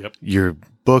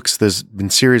books. There's been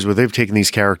series where they've taken these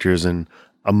characters in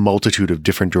a multitude of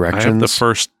different directions. I have the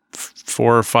first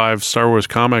 4 or 5 Star Wars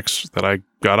comics that I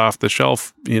got off the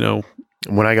shelf,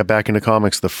 When I got back into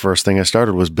comics, the first thing I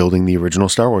started was building the original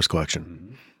Star Wars collection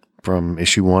from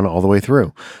issue 1 all the way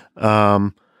through.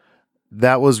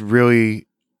 That was really,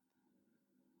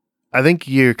 I think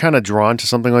you're kind of drawn to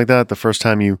something like that the first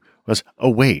time you was, oh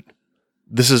wait,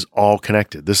 this is all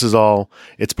connected.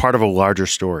 It's part of a larger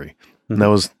story. And that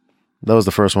was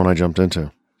the first one I jumped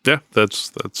into. Yeah,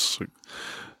 that's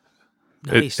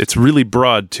Nice. it's really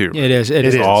broad too. It is. It It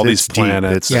is. is. All It's these deep.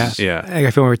 planets. It's- Yeah. I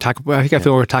feel we'll talk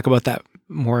about that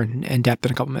more in depth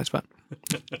in a couple minutes. But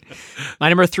my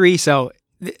number 3. So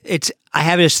I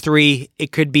have it as 3.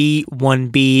 It could be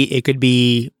 1B. It could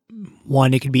be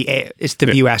 1. It could be A. It's the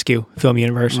View Askew film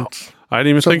universe. I didn't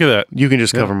even think of that. You can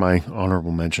just cover my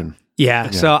honorable mention.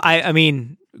 Yeah. So I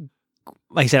mean,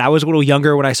 like I said, I was a little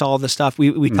younger when I saw all this stuff.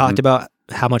 We talked about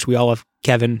how much we all love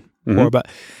Kevin before, but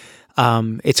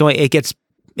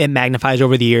it magnifies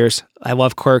over the years. I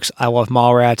love Clerks. I love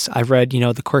Mallrats. I've read,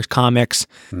 the Clerks comics,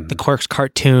 the Clerks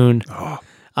cartoon. Oh,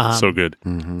 so good.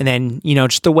 And then,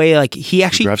 just the way like he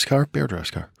actually drives car, Bear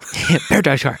drives car. Bear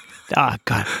drives car. Oh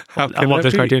God, I love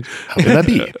those cartoons. How can that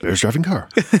be? Bear's driving car.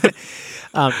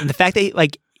 And the fact that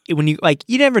like when you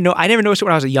never know. I never noticed it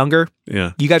when I was younger.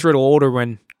 Yeah, you guys were a little older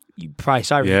when you probably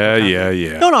saw everything.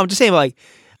 Yeah. No, I'm just saying like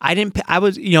I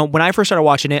was when I first started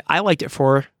watching it, I liked it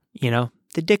for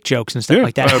the dick jokes and stuff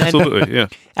like that. Absolutely, yeah.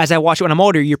 As I watch it when I'm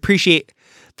older, you appreciate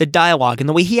the dialogue and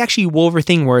the way he actually wove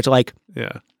everything where it's like,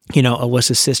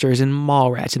 Alyssa's sister is in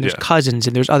Mallrats and there's cousins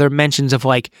and there's other mentions of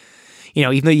like,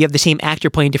 even though you have the same actor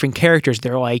playing different characters,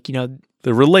 they're like,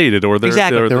 they're related or they're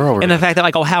exactly. They're over. And the fact that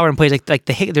like Howard plays like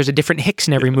there's a different Hicks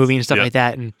in every movie and stuff like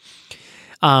that. And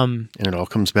it all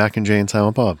comes back in Jay and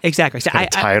Silent Bob. Exactly. So I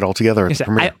tie it all together at the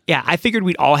premiere. I figured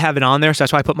we'd all have it on there, so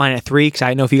that's why I put mine at 3 because I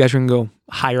didn't know if you guys were going to go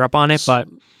higher up on it. But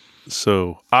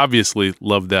so obviously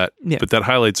love that. Yeah. But that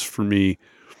highlights for me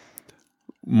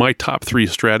my top 3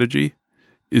 strategy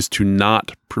is to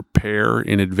not prepare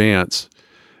in advance,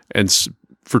 and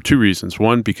for 2 reasons.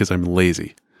 1, because I'm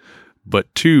lazy,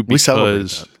 but 2,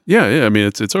 because I mean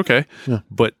it's okay. Yeah.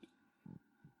 But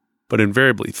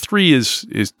invariably 3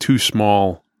 is too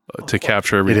small to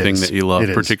capture everything that you love,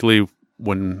 particularly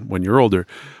when you're older.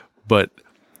 But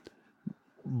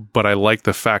I like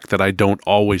the fact that I don't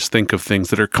always think of things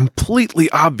that are completely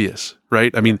obvious,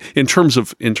 right? I mean, in terms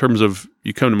of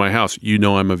you come to my house,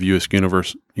 I'm a View Askew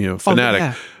Universe,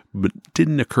 fanatic, but it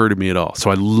didn't occur to me at all.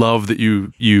 So I love that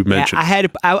you mentioned.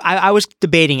 I was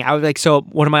debating. I was like, so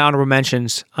one of my honorable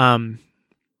mentions. I'll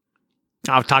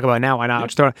talk about it now. Why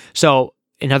not? Yeah. So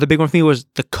another big one for me was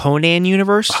the Conan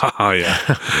universe. Oh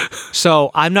yeah. So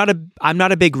I'm not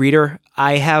a big reader.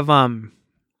 I have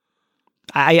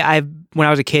I when I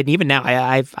was a kid, and even now,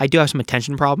 I do have some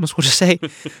attention problems, we'll just say.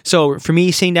 So for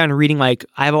me, sitting down and reading, like,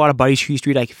 I have a lot of buddies who used to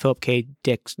read like Philip K.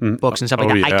 Dick's books and stuff like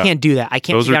that. Yeah. I can't do that. I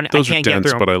can't sit down. I can't get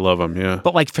through them. But I love them. Yeah.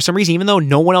 But like for some reason, even though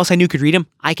no one else I knew could read them,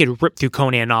 I could rip through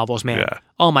Conan novels, man. Yeah.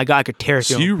 Oh my God, I could tear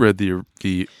through. So you read the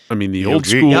old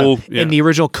school, and the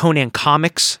original Conan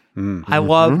comics. I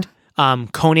loved.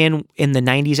 Conan in the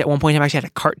 90s at one point I actually had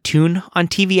a cartoon on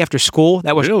TV after school.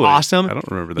 That was awesome. I don't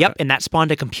remember that. Yep, and that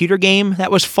spawned a computer game that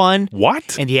was fun.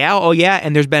 What? And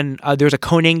and there's a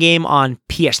Conan game on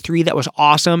PS3 that was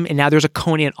awesome, and now there's a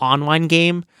Conan online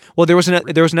game. Well, there was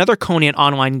another Conan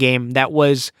online game that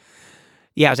was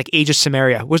it was like Age of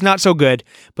Samaria. It was not so good,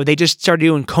 but they just started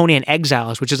doing Conan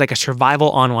Exiles, which is like a survival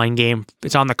online game.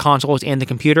 It's on the consoles and the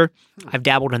computer. I've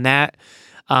dabbled in that.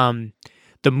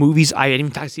 The movies, I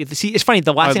didn't even see. It's funny.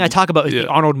 The last thing I talk about is the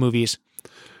Arnold movies.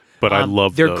 But I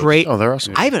love they're those. Great. Oh, they're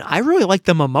awesome. I really like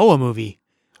the Momoa movie.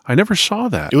 I never saw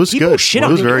that. It was good. It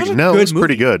was very good. No, it was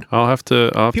pretty good. I'll have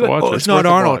to watch it. It's not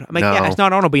Arnold. I'm like, yeah, it's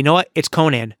not Arnold, but you know what? It's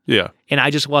Conan. Yeah. And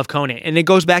I just love Conan. And it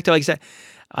goes back to, like I said,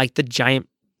 like the giant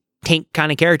tank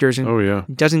kind of characters. And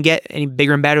it doesn't get any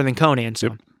bigger and better than Conan. So.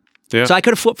 Yep. Yeah. So I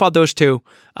could have flip-flopped those 2.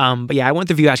 But yeah, I went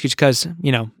the View Askew because,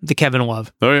 the Kevin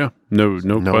love. Oh yeah. No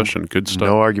question. Good stuff.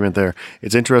 No argument there.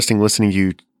 It's interesting listening to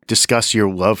you discuss your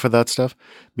love for that stuff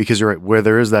because you're right, where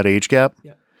there is that age gap,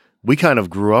 we kind of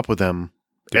grew up with them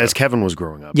as Kevin was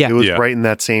growing up. Yeah. It was right in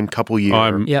that same couple year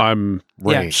I'm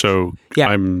range. So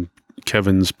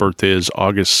Kevin's birthday is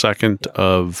August 2nd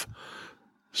of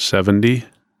 70.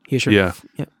 Yeah.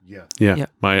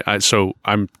 So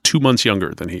I'm 2 months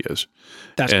younger than he is.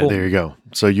 That's cool. There you go.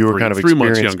 So you were kind of 3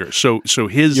 months younger. So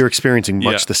you're experiencing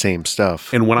much the same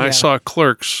stuff. And when I saw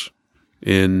Clerks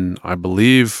in, I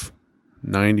believe,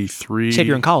 93. You said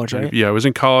you're in college, right? Yeah, I was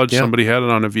in college. Yeah. Somebody had it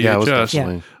on a VHS. Yeah, it was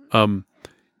definitely.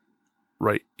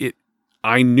 Right.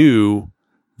 I knew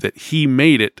that he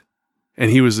made it, and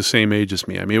he was the same age as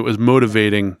me. I mean, it was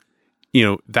motivating.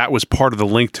 That was part of the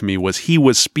link to me, was he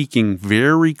was speaking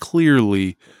very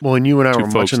clearly. Well, and you and I were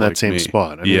much in that same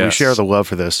spot. I mean, we share the love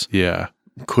for this. Yeah.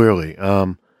 Clearly.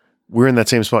 We're in that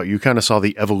same spot. You kind of saw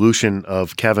the evolution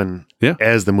of Kevin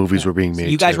as the movies were being made. So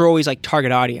you guys were always like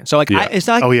target audience. So like, it's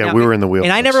not like, we were in the wheel.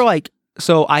 And I never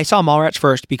so I saw Mallrats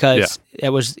first because it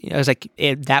was like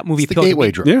that movie. It's the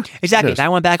gateway drug. Yeah. Exactly. I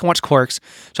went back and watched Clerks.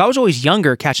 So I was always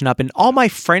younger catching up, and all my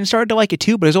friends started to like it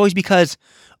too, but it was always because,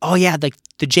 like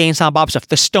the Jay and Silent Bob stuff,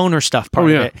 the stoner stuff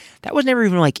part of it. That was never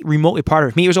even like remotely part of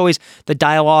it. For me, it was always the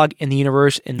dialogue in the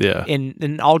universe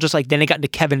and all just like, then it got into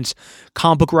Kevin's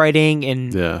comic book writing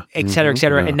and et cetera, et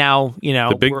cetera. Yeah. And now,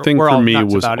 the big thing for me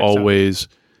was always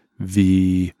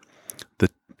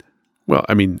well,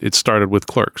 I mean, it started with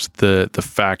Clerks. The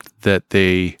fact that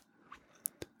they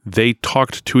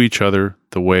talked to each other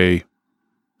the way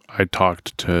I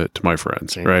talked to my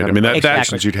friends, Same right? kind I mean, of that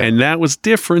conversations you'd have. and that was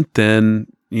different than,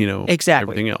 Exactly.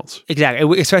 everything else.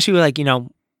 Exactly. Especially with, like,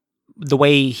 the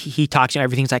way he talks and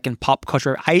everything's like in pop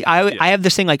culture. I have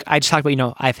this thing, like I just talked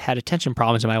about, I've had attention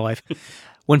problems in my life.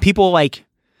 When people like,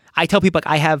 I tell people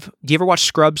like do you ever watch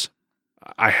Scrubs?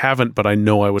 I haven't, but I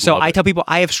know I would So love I it. tell people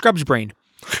I have Scrubs brain.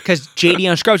 Because JD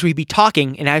on Scrubs, we'd be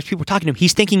talking, and as people talking to him,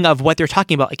 he's thinking of what they're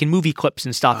talking about, like in movie clips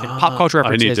and stuff, and pop culture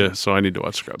I need references. to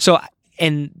watch Scrubs. So,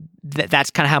 and that's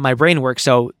kind of how my brain works.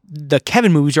 So the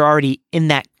Kevin movies are already in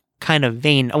that kind of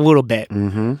vein a little bit.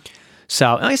 Mm-hmm.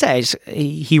 So, like I said,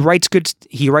 he writes good.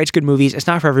 He writes good movies. It's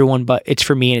not for everyone, but it's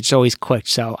for me, and it's always clicked.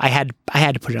 So I had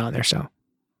to put it on there. So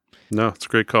No, it's a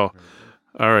great call.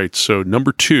 All right, so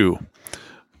number 2.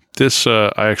 This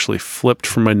I actually flipped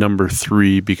from my number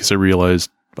 3 because I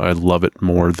realized I love it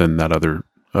more than that other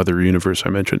universe I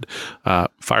mentioned.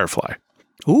 Firefly,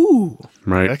 ooh,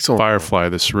 right? Excellent. Firefly,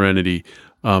 the Serenity.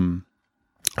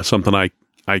 Something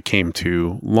I came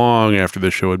to long after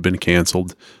the show had been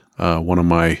canceled. One of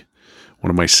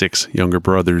my 6 younger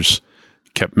brothers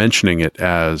kept mentioning it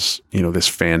as, this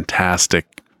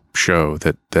fantastic show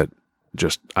that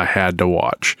just I had to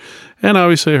watch. And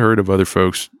obviously I heard of other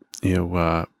folks,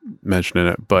 mentioning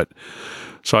it, but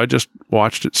so I just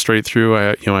watched it straight through.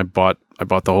 I bought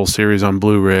the whole series on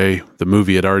Blu-ray. The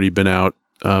movie had already been out.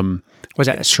 was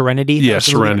that Serenity? Yeah, That was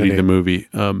the movie? Serenity, the movie.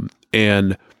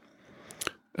 And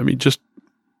I mean, just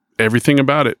everything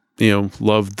about it,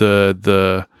 loved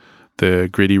the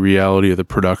gritty reality of the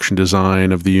production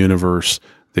design of the universe,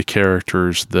 the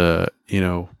characters, it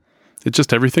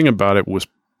just everything about it was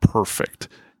perfect.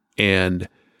 And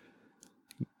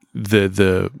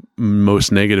the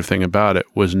most negative thing about it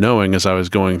was knowing as I was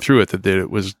going through it that it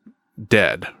was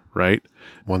dead, right?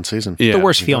 One season. Yeah. The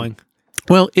worst feeling.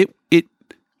 Well,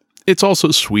 it's also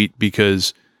sweet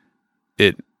because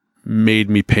it made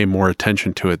me pay more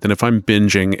attention to it than if I'm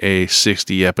binging a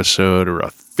 60 episode or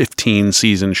a 15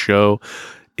 season show.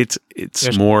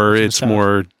 It's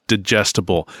more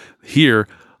digestible. Here,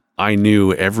 I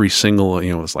knew every single,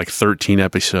 it was like 13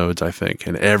 episodes, I think,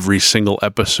 and every single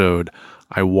episode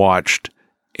I watched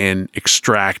and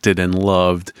extracted and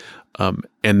loved.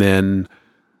 And then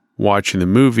watching the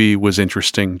movie was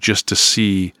interesting just to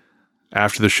see,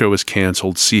 after the show was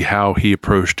canceled, see how he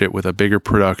approached it with a bigger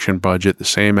production budget, the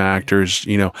same actors,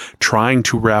 trying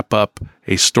to wrap up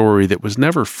a story that was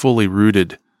never fully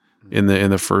rooted in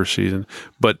the first season.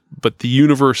 But the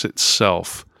universe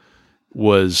itself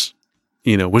was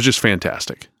just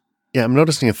fantastic. Yeah, I'm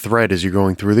noticing a thread as you're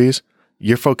going through these.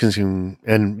 You're focusing,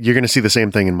 and you're going to see the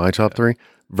same thing in my top 3,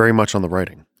 very much on the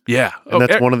writing. Yeah. And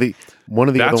that's one of the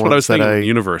that's other what I ones was that thinking. I The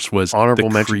universe was honorable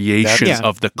the mention. creation That's-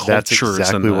 of the that's cultures.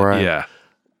 exactly and where I am. yeah.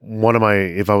 one of my,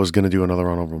 if I was going to do another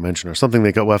honorable mention or something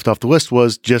that got left off the list,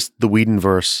 was just the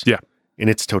Whedonverse Yeah. in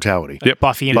its totality. Yep.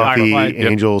 Buffy and Buffy, Firefly.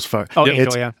 Angels, Fire. Oh,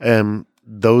 It's, Angel, yeah.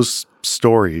 those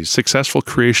stories, Successful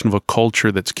creation of a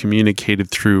culture that's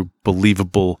communicated through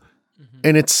believable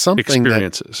and it's something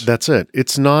experiences. that's it.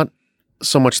 It's not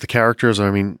so much the characters. I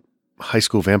mean, high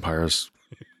school vampires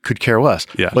could care less.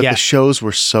 Yeah. But Yeah. the shows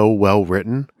were so well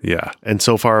written yeah. and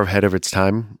so far ahead of its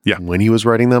time Yeah. when he was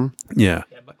writing them. Yeah.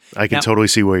 I can Now- totally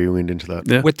see where you leaned into that.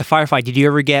 Yeah. With the Firefly, did you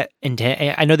ever get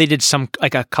into? I know they did some,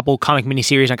 like a couple comic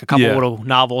miniseries, like a couple Yeah. little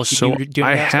novels. Did So you do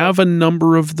I that stuff? have a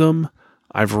number of them.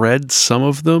 I've read some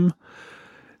of them.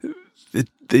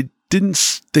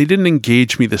 They didn't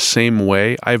engage me the same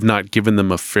way. I've not given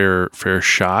them a fair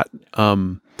shot.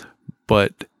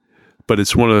 But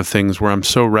it's one of the things where I'm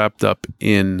so wrapped up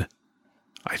in,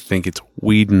 I think it's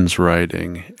Whedon's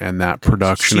writing and that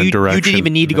production So and direction. You didn't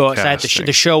even need to and go outside. casting.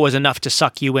 The show was enough to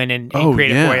suck you in and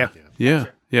create it for you.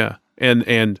 Yeah.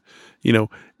 And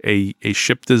a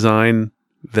ship design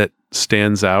that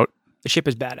stands out, The ship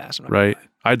is badass. right?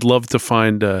 I'd love to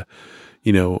find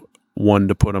one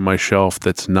to put on my shelf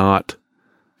that's not,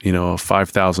 a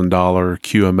 $5,000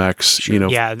 QMX,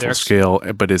 Yeah, full there's- scale,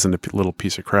 but isn't a little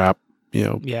piece of crap.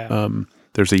 Yeah.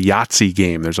 There's a Yahtzee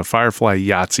game. There's a Firefly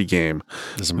Yahtzee game.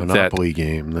 There's a Monopoly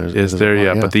game. Is there?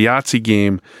 Yeah. But the Yahtzee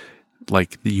game,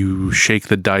 like you shake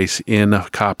the dice in a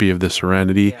copy of the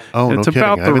Serenity. Oh, and no it's kidding.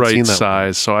 about I the haven't right seen that one.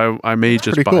 size. So I may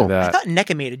just pretty buy cool. I that. thought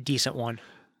NECA made a decent one.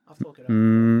 I'll look it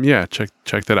up. Yeah,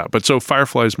 check that out. But so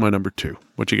Firefly is my number 2.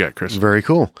 What you got, Chris? Very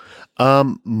cool.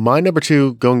 My number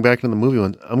 2, going back into the movie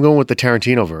one, I'm going with the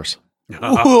Tarantino verse.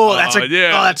 Oh,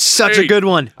 that's such a Hey. good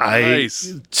one.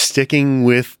 Nice. Sticking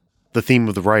with the theme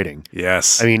of the writing.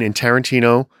 Yes. I mean, in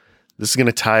Tarantino, this is going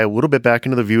to tie a little bit back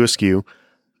into the View Askew.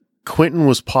 Quentin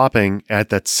was popping at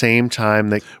that same time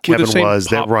that With Kevin the same was,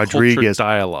 that pop culture Rodriguez.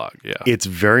 dialogue. Yeah. It's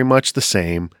very much the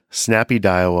same snappy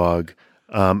dialogue.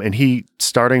 And he,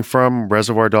 starting from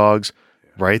Reservoir Dogs,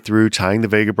 right through tying the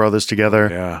Vega brothers together,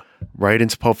 Yeah. right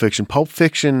into Pulp Fiction. Pulp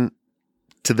Fiction,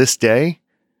 to this day,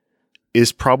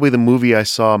 is probably the movie I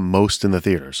saw most in the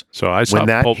theaters. So I saw When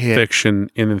that Pulp hit- Fiction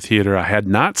in the theater. I had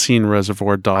not seen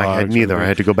Reservoir Dogs. I had neither. I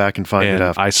had to go back and find it and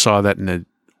after. I saw that in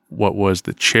what was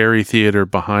the Cherry Theater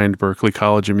behind Berklee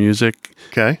College of Music.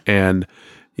 Okay. And,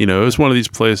 it was one of these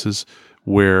places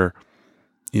where,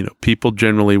 people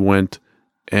generally went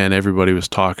and everybody was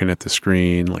talking at the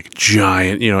screen like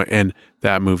giant, and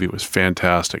that movie was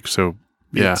fantastic. So,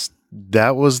 yeah.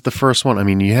 That was the first one. I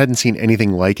mean, you hadn't seen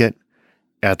anything like it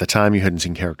at the time. You hadn't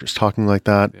seen characters talking like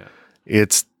that. Yeah.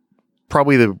 It's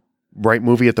probably the right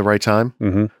movie at the right time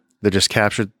Mm-hmm. that just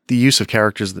captured the use of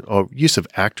characters or use of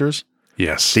actors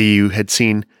Yes. that you had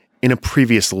seen in a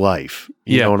previous life.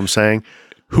 You Yeah. know what I'm saying?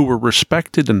 Who were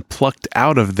respected and plucked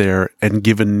out of there and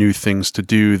given new things to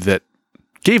do that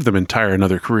gave them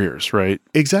another careers, right?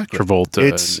 Exactly. Travolta.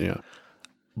 It's-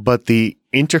 But the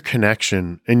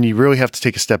interconnection, and you really have to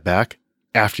take a step back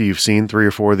after you've seen 3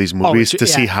 or 4 of these movies to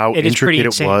see how it is pretty intricate it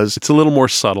insane. was It's a little more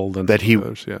subtle than that he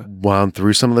others, yeah. wound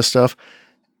through some of this stuff.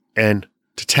 And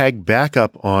to tag back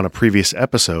up on a previous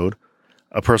episode,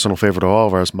 a personal favorite of all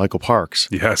of ours, Michael Parks,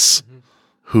 Yes.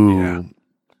 who Yeah.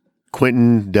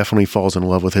 Quentin definitely falls in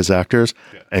love with his actors,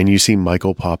 and you see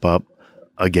Michael pop up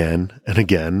again and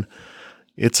again.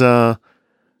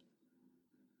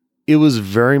 It was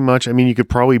very much, I mean, you could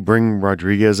probably bring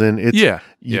Rodriguez in.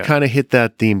 You kind of hit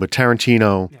that theme, but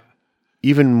Tarantino,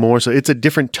 even more so. It's a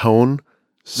different tone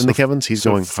than the Kevins. He's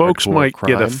going folks hardcore might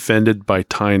crime. get offended by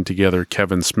tying together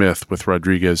Kevin Smith with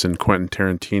Rodriguez and Quentin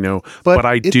Tarantino, But but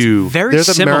I it's do. Very They're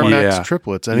the similar. Miramax Yeah.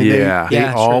 triplets. I mean, Yeah. they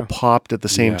Yeah, all true. popped at the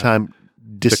same Yeah. time.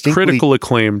 The Distinctly, critical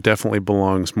acclaim definitely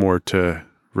belongs more to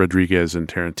Rodriguez and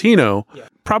Tarantino,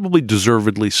 probably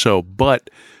deservedly so. But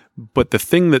the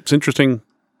thing that's interesting,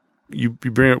 you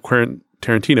bring up Quentin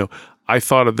Tarantino. I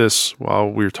thought of this while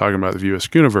we were talking about the View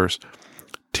Askew universe.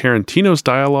 Tarantino's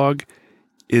dialogue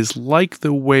is like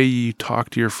the way you talk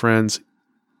to your friends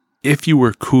if you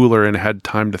were cooler and had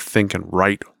time to think and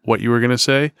write what you were going to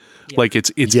say. Like it's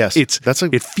yes, that's a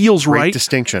it feels great right,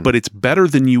 distinction. but it's better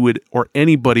than you would or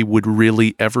anybody would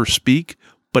really ever speak.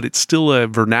 But it's still a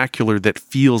vernacular that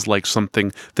feels like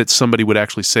something that somebody would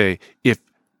actually say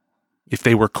if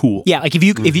they were cool. Yeah, like if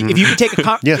you could take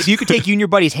Yes. if you could take you and your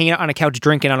buddies hanging out on a couch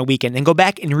drinking on a weekend, and go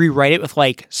back and rewrite it with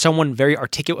like someone very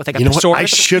articulate with like a you know what? thesaurus. I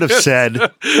should have said.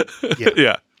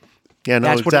 Yeah. Yeah, no,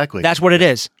 That's exactly. That's what it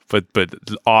is. But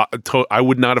I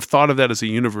would not have thought of that as a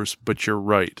universe, but you're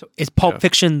right. Is Pulp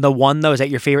Fiction the one though? Is that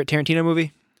your favorite Tarantino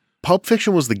movie? Pulp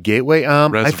Fiction was the gateway. I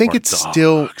think Reservoir it's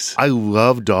still. Dogs. I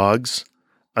love dogs.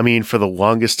 I mean, for the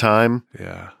longest time,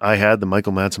 Yeah. I had the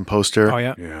Michael Madsen poster. Oh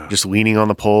yeah. Yeah. Just leaning on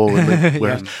the pole. And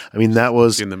I mean, that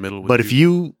was. In the middle. With But if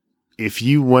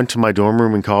you went to my dorm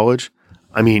room in college,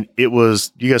 I mean, it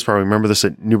was. You guys probably remember this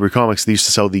at Newbury Comics. They used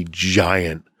to sell the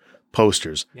giant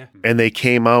posters, and they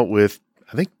came out with,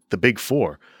 I think, the big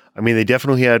 4. I mean, they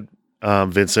definitely had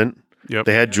Vincent. Yep.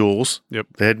 They had Jules. Yep.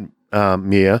 They had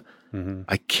Mia. Mhm.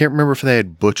 I can't remember if they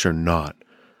had Butch or not,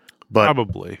 but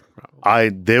Probably.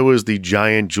 there was the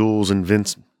giant Jules and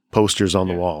Vince posters on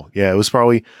the wall. Yeah, it was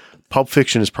probably Pulp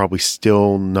Fiction is probably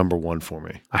still number 1 for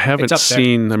me. I haven't It's up there.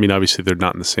 seen. I mean, obviously they're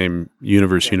not in the same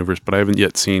universe, but I haven't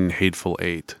yet seen Hateful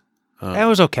Eight. That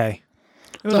was okay.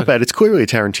 It's not bad. It's clearly a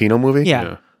Tarantino movie.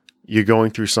 Yeah. You're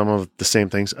going through some of the same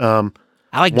things. I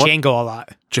like One- Django a lot.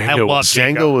 I Django love was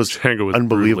Django was Django was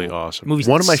unbelievable. brutally awesome. Movie's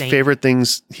one of my insane. favorite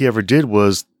things he ever did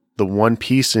was the One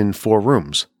Piece in 4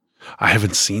 rooms, I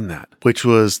haven't seen that. which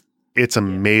was it's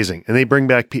amazing. And they bring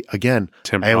back again.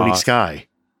 Tim Ione Roth. Sky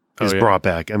is Oh, yeah. brought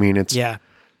back. I mean, it's Yeah.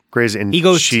 crazy. And He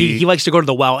goes. She, He likes to go to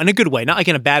the well in a good way, not like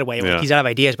in a bad way. Like Yeah. he's out of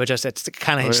ideas, but just it's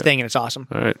kind of his thing, and it's awesome.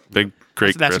 All right,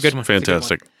 great. That's a Chris. good one. That's a good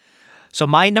Fantastic. So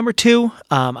my number 2,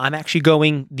 I'm actually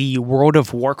going the World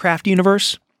of Warcraft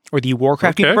universe or the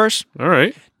Warcraft Okay. universe. All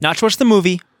right, Not so much the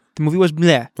movie. The movie was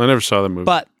bleh. I never saw the movie.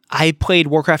 But I played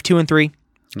Warcraft 2 and 3.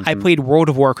 I played World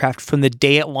of Warcraft from the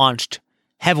day it launched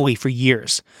heavily for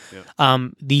years.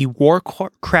 The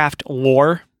Warcraft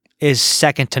lore is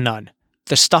second to none.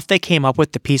 The stuff they came up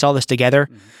with to piece all this together,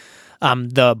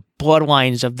 the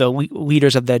bloodlines of the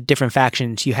leaders of the different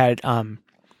factions. You had,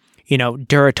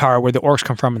 Durotar, where the orcs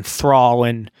come from, and Thrall,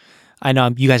 and I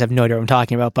know you guys have no idea what I'm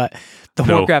talking about, but the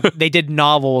No. Warcraft, they did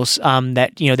novels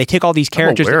that, they take all these I'm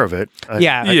characters. aware of it.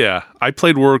 yeah, I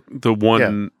played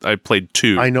I played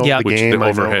 2. I know Yeah. the which game. the I know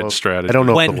overhead of- strategy. I don't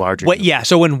know when if the larger.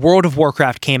 so when World of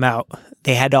Warcraft came out,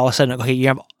 they had to all of a sudden, okay, you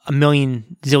have a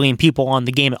million zillion people on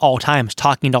the game at all times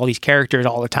talking to all these characters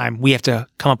all the time. We have to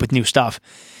come up with new stuff.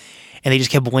 and they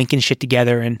just kept linking shit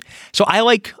together. And so I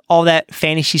like all that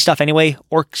fantasy stuff anyway.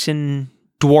 Orcs and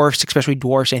dwarfs, especially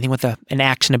dwarfs, anything with an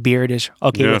axe and a beard is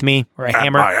okay with me, or a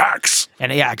hammer. My axe.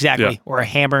 And yeah, exactly. Yeah. Or a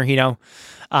hammer,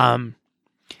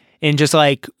 and just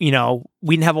like, we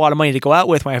didn't have a lot of money to go out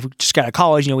with when I just got out of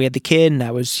college. We had the kid, and I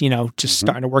was, just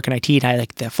starting to work in IT, and I had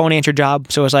like the phone answer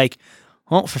job. So it was like,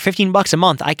 well, for $15 a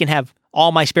month, I can have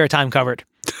all my spare time covered.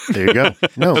 There you go.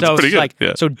 No, that's pretty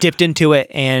good. So dipped into it,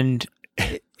 and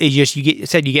it just, you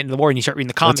get into the war and you start reading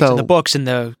the comics and the books and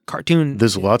the cartoon.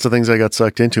 There's lots of things I got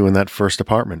sucked into in that first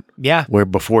apartment. Yeah. Where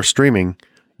before streaming,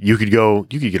 you could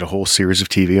get a whole series of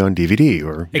TV on DVD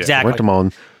or rent them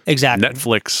on. Exactly.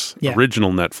 Netflix,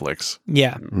 original Netflix.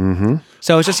 Yeah. Mm-hmm.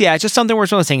 So it's just something where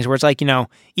it's one of those things where it's like,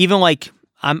 even like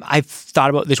I've thought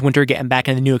about this winter getting back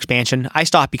into the new expansion. I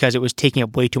stopped because it was taking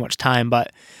up way too much time,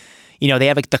 but they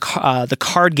have like the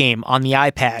card game on the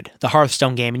iPad, the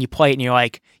Hearthstone game, and you play it and you're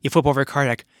like, you flip over a card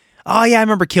like, oh yeah, I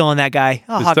remember killing that guy.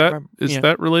 Oh, is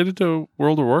that related to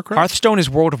World of Warcraft? Hearthstone is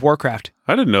World of Warcraft.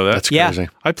 I didn't know that. That's crazy.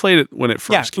 I played it when it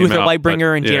first came out. Uther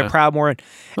Lightbringer and Jada Proudmoore. And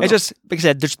it's just, like I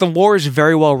said, the lore is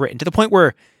very well written to the point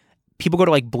where people go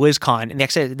to like BlizzCon and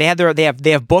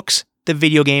they have books, the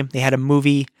video game, they had a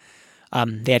movie,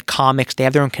 they had comics, they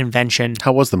have their own convention.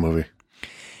 How was the movie?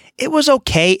 It was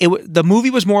okay. The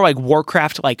movie was more like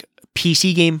Warcraft, like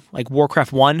PC game, like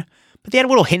Warcraft 1. But they had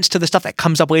little hints to the stuff that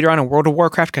comes up later on in World of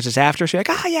Warcraft because it's after. So you're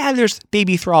like, yeah, there's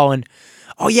Baby Thrall, and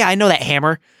oh yeah, I know that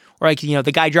hammer. Or like,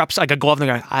 the guy drops like a glove and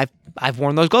they're like, I've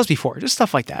worn those gloves before. Just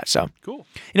stuff like that. So cool.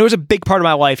 And it was a big part of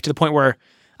my life to the point where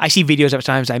I see videos of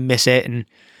times I miss it, and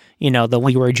the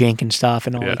Leroy Jenkins stuff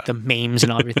and all like the memes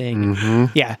and everything.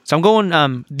 Mm-hmm. Yeah. So I'm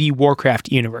going the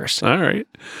Warcraft universe. All right.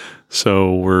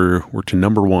 So we're to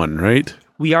number 1, right?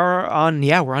 We're on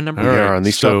number 1. We are on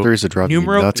these top 3s that drive me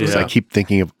nuts because I keep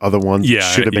thinking of other ones that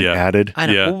should have been added. I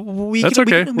know. Yeah. We That's can,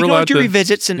 okay. We can do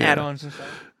revisits and add-ons and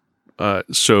stuff.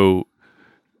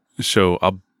 So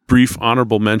a brief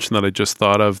honorable mention that I just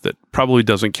thought of that probably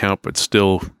doesn't count, but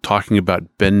still talking about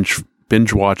binge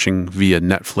watching via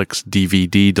Netflix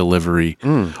DVD delivery.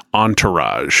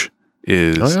 Entourage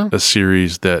is a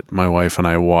series that my wife and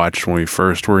I watched when we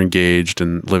first were engaged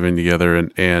and living together,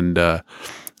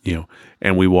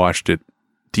 and we watched it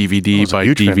DVD by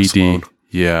DVD.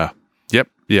 Yeah. Yep.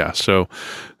 Yeah. So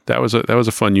that was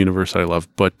a fun universe I love.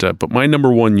 But my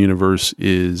number 1 universe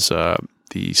is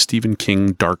the Stephen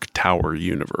King Dark Tower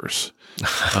universe.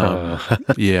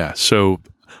 Yeah. So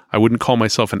I wouldn't call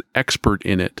myself an expert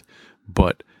in it,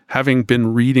 but having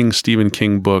been reading Stephen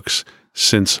King books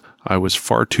since I was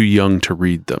far too young to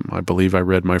read them. I believe I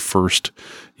read my first,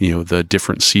 the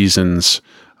different seasons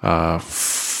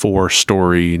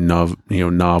 4-story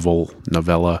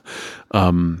novella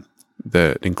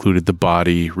that included The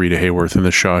Body, Rita Hayworth in The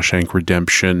Shawshank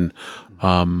Redemption,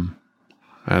 and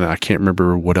I can't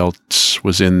remember what else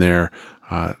was in there.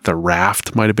 The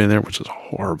Raft might have been there, which is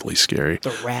horribly scary.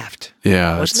 The Raft.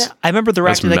 Yeah. Wasn't that? I remember The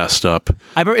Raft. That's messed up.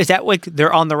 I remember, is that like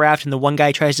they're on the raft and the one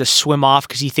guy tries to swim off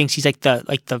because he thinks he's like the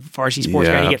varsity sports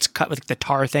guy and he gets cut with the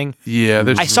tar thing? Yeah.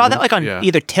 I saw that like on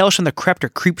either Tales from the Crypt or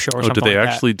Creepshow or something did they like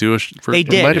actually do a They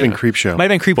did. It might have been Creepshow.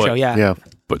 Might have been Creepshow, yeah. Yeah.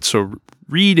 But so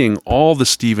reading all the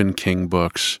Stephen King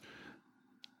books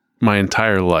my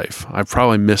entire life, I've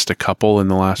probably missed a couple in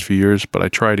the last few years, but I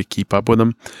try to keep up with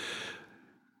them.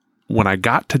 When I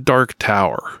got to Dark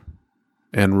Tower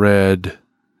and read,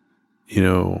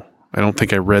 I don't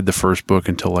think I read the first book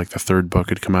until like the 3rd book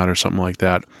had come out or something like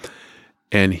that.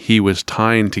 And he was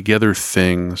tying together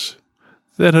things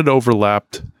that had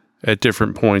overlapped at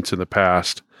different points in the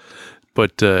past.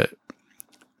 But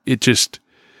it just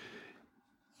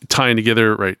tying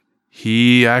together, right?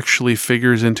 He actually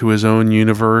figures into his own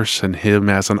universe and him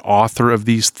as an author of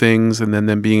these things, and then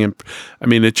them being,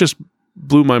 it just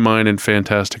blew my mind in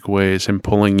fantastic ways. Him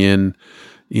pulling in,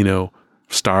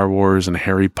 Star Wars and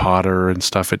Harry Potter and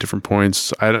stuff at different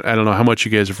points. I don't know how much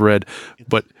you guys have read,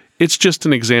 but it's just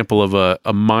an example of a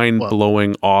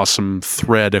mind-blowing, awesome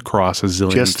thread across a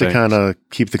zillion Just things. to kind of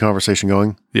keep the conversation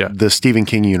going, the Stephen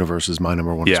King universe is my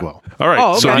number 1 as well. All right.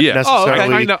 Oh, okay. So,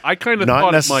 I kind of not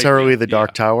thought necessarily the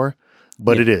Dark Tower,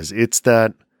 but it is. It's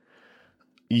that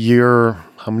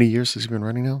how many years has he been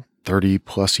writing now? 30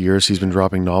 plus years he's been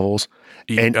dropping novels.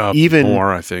 And even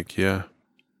more, I think,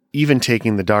 even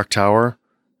taking the Dark Tower,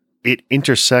 it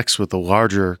intersects with the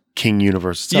larger King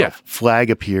universe itself. Yeah.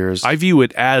 Flag appears. I view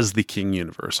it as the King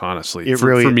universe, honestly.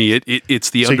 For me, it's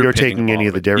the so you're taking any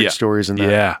of the Derek stories in that?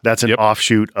 Yeah. That's an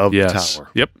offshoot of the Tower.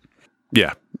 Yep.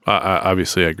 Yeah.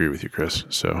 Obviously, I agree with you, Chris.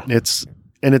 So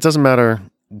and it doesn't matter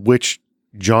which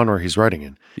genre he's writing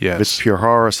in. Yes. If it's pure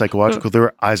horror, psychological, there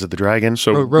are Eyes of the Dragon.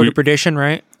 So Road to Perdition,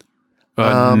 right?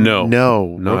 No.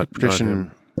 Rogue not Tradition.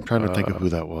 him. I'm trying to think of who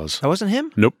that was. That wasn't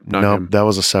him? Nope, not No, him. that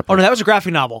was a separate. Oh, no, that was a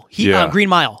graphic novel. Yeah. Green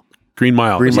Mile. Green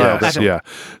Mile. Green Mile, yes, that's it. yeah.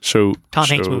 So Tom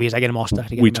Hanks so movies. I get them all stuck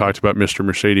together. We talked about Mr.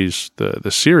 Mercedes,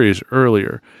 the series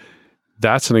earlier.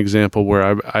 That's an example where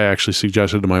I actually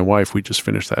suggested to my wife, we just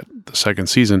finished the second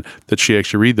season, that she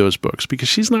actually read those books because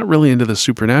she's not really into the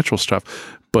supernatural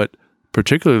stuff. But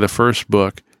particularly the first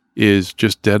book is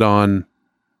just dead on,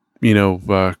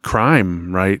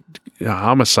 crime, right?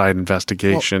 Homicide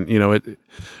investigation.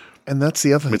 And that's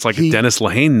the other thing. It's like a Dennis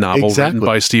Lehane novel written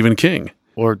by Stephen King.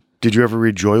 Or did you ever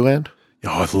read Joyland? Oh,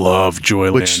 I love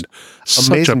Joyland. Which Such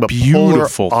amazing, a but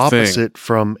beautiful polar thing. opposite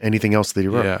from anything else that he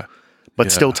wrote. Yeah.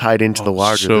 But still tied into the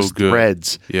larger so good.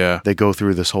 threads Yeah. that go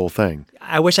through this whole thing.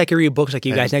 I wish I could read books like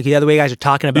you guys. Like the other way you guys are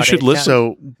talking about You should it. listen.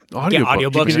 So, audiobooks. you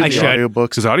can I do should. audiobooks.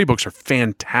 Because audiobooks are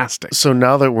fantastic. So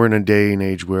now that we're in a day and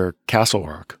age where Castle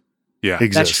Rock Yeah.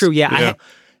 exists. That's true. Yeah.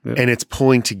 Yeah. And it's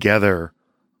pulling together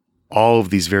all of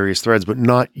these various threads, but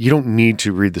you don't need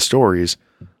to read the stories,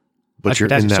 but you're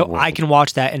in that so world. I can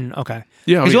watch that and okay.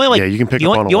 Yeah. Because the only you can pick the up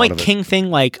only, on a the only lot of it. King thing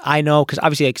like I know because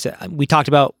obviously like I said, we talked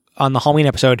about on the Halloween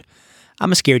episode.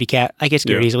 I'm a scaredy cat. I get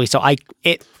scared easily, so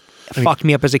it fucked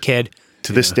me up as a kid.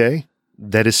 To this day,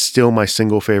 that is still my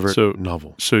single favorite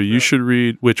novel. So you should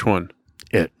read which one?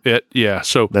 It. Yeah.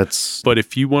 So but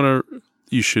if you want to,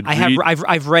 you should.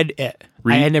 I've read it.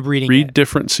 I ended up reading Read it.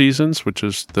 Different Seasons, which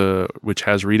has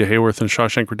Rita Hayworth and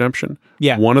Shawshank Redemption.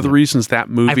 Yeah. One of the reasons that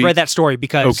movie. I've read that story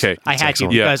because I had to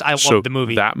Yeah. because I loved the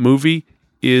movie. That movie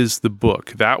is the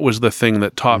book. That was the thing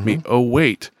that taught me. Oh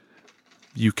wait,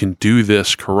 you can do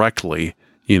this correctly.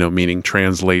 Meaning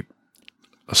translate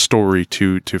a story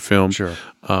to film. Sure.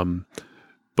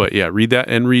 But yeah, read that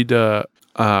and read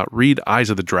Eyes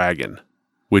of the Dragon,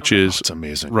 which is It's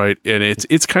amazing. right, and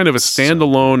it's kind of a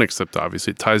standalone, except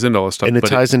obviously it ties into all this stuff. And it but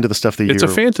ties into the stuff that it's a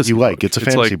fantasy you like. book. It's a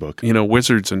fantasy like, book.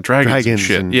 Wizards and dragons and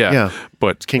shit. and- yeah.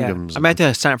 But Kingdoms. I might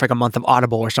have to sign up for like a month of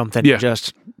Audible or something. Yeah.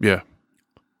 Just yeah,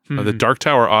 the Dark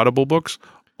Tower Audible books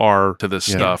are to this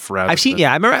stuff. Rather, I've seen. than,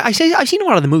 Yeah, I remember. I've seen a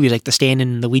lot of the movies like The Stand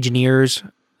and The Legionnaires.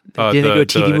 Did they do a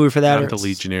TV movie for that? Not the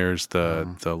Legionnaires, the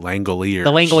Langoliers.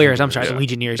 The Langoliers. I'm sorry, The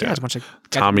Legionnaires. Yeah, Yeah. it's a bunch of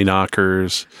Tommy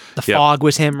Knockers. The Fog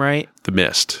was him, right? The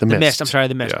Mist. The The Mist. Mist. I'm sorry,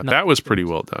 The Mist. Yeah, No. that was pretty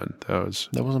well done.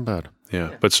 That wasn't bad.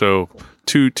 Yeah. But so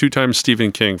two times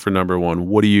Stephen King for number one.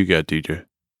 What do you got, DJ?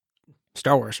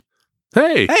 Star Wars.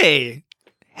 Hey. Hey,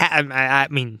 I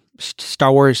mean,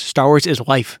 Star Wars. Star Wars is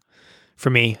life for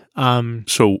me.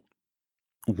 So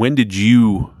when did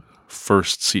you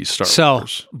first see Star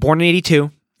Wars? Born in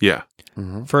 '82. Yeah.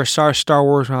 First saw Star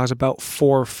Wars when I was about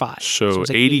 4 or 5. So it was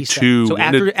like 82.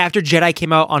 87. So after Jedi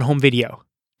came out on home video.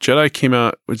 Jedi came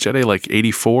out, was Jedi like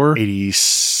 84?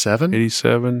 87?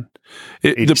 87? The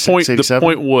 86, point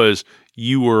 87? was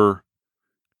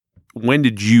when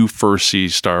did you first see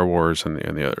Star Wars and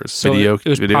the others? So it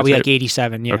was probably like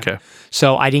 87. Yeah. Okay.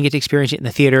 So I didn't get to experience it in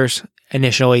the theaters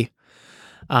initially.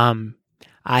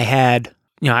 I had,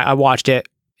 I watched it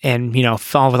and,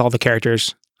 fell in love with all the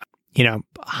characters.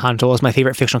 Han Solo is my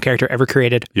favorite fictional character ever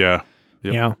created. Yeah.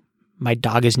 Yep. My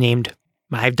dog is named,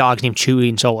 I have dogs named Chewie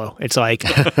and Solo. It's like,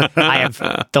 I have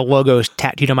the logos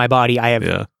tattooed on my body. I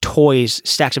have toys,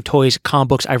 stacks of toys, comic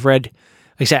books I've read.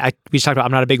 Like I said, we just talked about,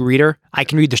 I'm not a big reader. I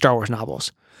can read the Star Wars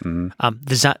novels.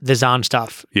 The Zahn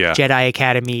stuff. Yeah. Jedi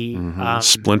Academy.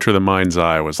 Splinter the Mind's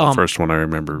Eye was the first one I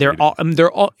remember. They're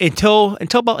all until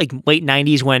about like late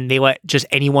 90s when they let just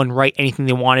anyone write anything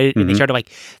they wanted and they started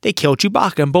like they killed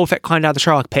Chewbacca and Boba Fett climbed out of the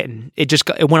Sarlacc pit and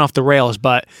it went off the rails.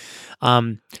 But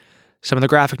some of the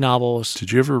graphic novels.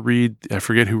 Did you ever read? I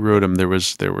forget who wrote them. There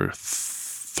were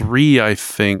 3, I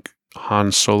think,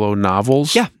 Han Solo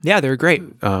novels. Yeah, they were great.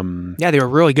 Yeah, they were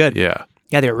really good. Yeah.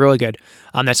 Yeah, they were really good.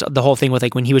 That's the whole thing with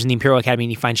like when he was in the Imperial Academy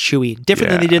and he finds Chewie.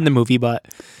 Different than they did in the movie, but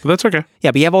that's okay.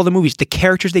 Yeah, but you have all the movies, the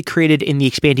characters they created in the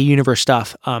expanded universe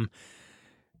stuff.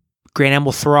 Grand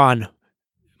Admiral Thrawn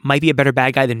might be a better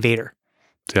bad guy than Vader.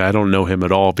 Yeah, I don't know him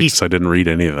at all because I didn't read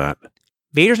any of that.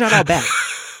 Vader's not all bad.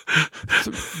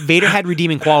 Vader had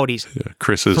redeeming qualities. Yeah,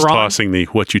 Chris is tossing the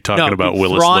 "what you talking about?"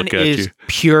 Willis Thrawn look at is you.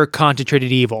 Pure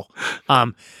concentrated evil.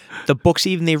 The books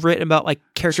even they've written about like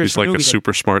characters. He's like movies, a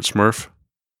super smart Smurf.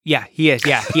 Yeah, he is.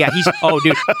 Yeah. He's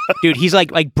dude. He's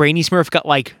like Brainy Smurf got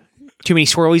like too many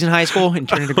swirlies in high school and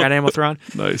turned into Grand Admiral Thrawn.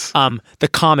 Nice. The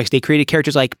comics they created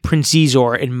characters like Prince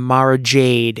Zizor and Mara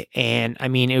Jade, and I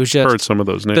mean it was just Heard some of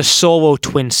those names. the Solo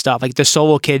twin stuff, like the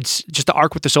Solo kids. Just the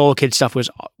arc with the Solo kids stuff was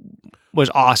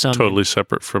awesome. Totally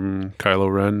separate from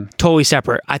Kylo Ren. Totally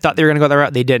separate. I thought they were gonna go that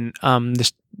route. They didn't.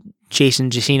 This Jason,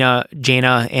 Jaina,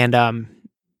 and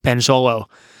Ben Solo.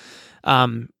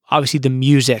 Obviously the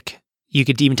music. You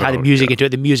could even tie the music into it.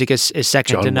 The music is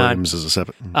second John to none. Williams is a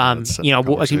separate. that's a You know,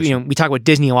 conversation. we talk about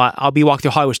Disney a lot. I'll be walking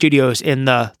through Hollywood Studios and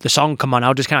the song will come on.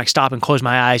 I'll just kind of like stop and close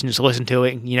my eyes and just listen to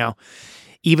it. And, you know,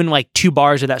 even like 2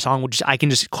 bars of that song I can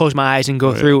just close my eyes and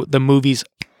go through the movies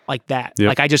like that. Yep.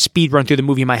 Like I just speed run through the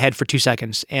movie in my head for 2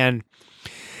 seconds, and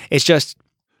it's just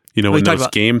You know, We when talked those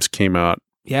about- games came out,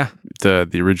 yeah. the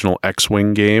original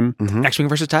X-Wing game, X-wing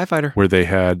versus TIE Fighter. where they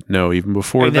had even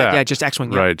before And that, yeah, just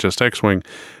X-wing. Yeah. right, just X-Wing.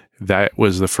 That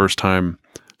was the first time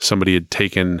somebody had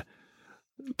taken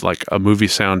like a movie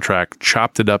soundtrack,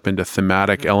 chopped it up into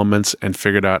thematic elements, and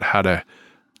figured out how to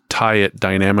tie it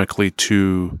dynamically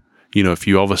to, you know, if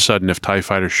TIE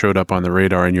Fighter showed up on the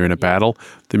radar and you're in a battle,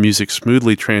 the music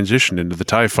smoothly transitioned into the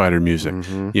TIE Fighter music,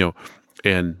 you know,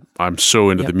 and I'm so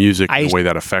into the music and the way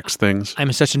that affects things.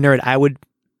 I'm such a nerd. I would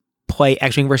play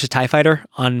X-wing versus TIE Fighter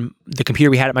on the computer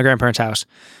we had at my grandparents' house.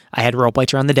 I had rope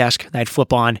lights around the desk that I'd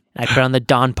flip on, and I'd put on the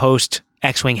Don Post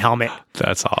X-wing helmet,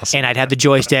 That's awesome. and I'd have the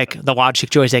joystick, the Logitech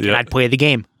joystick, and I'd play the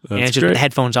game. And That's it's just with great. the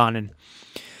headphones on, and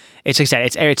it's like I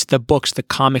said, it's the books, the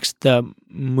comics, the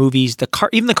movies,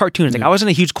 even the cartoons. Like I wasn't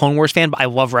a huge Clone Wars fan, but I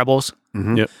love Rebels.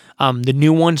 Yep. The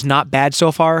new one's not bad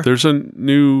so far. There's a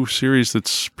new series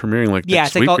that's premiering like Yeah, next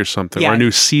it's like week all- or something, yeah. or a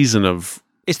new season of.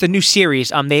 It's the new series.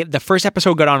 The first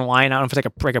episode got online. I don't know if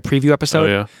it's like a preview episode.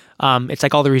 Oh yeah, It's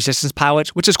like all the Resistance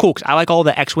pilots, which is cool because I like all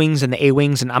the X-wings and the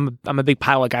A-wings, and I'm a big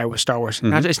pilot guy with Star Wars.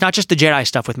 It's not just the Jedi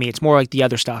stuff with me; it's more like the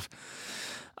other stuff.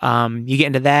 You get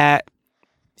into that.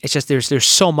 It's just there's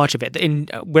so much of it, and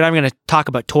we're not going to talk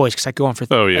about toys because I go on for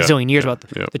Oh, yeah. a zillion years Yeah. about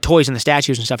Yeah. the toys and the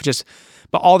statues and stuff.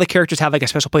 But all the characters have like a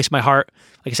special place in my heart.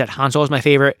 Like I said, Han Solo is my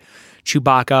favorite.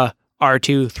 Chewbacca,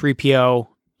 R2, 3PO,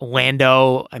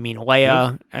 Lando. I mean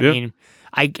Leia. I Yep. mean.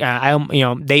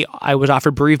 I was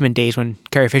offered bereavement days when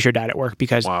Carrie Fisher died at work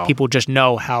because Wow. people just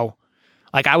know how,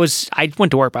 like I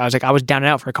went to work, but I was down and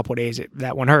out for a couple of days.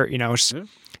 That one hurt, you know.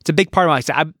 It's a big part of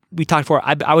my. We talked before.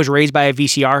 I was raised by a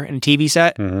VCR and a TV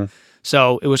set,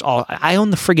 so it was all. I own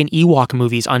the friggin' Ewok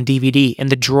movies on DVD and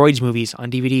the Droids movies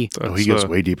on DVD. Oh, he goes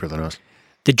way deeper than us.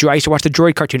 I used to watch the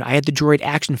Droid cartoon. I had the Droid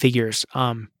action figures.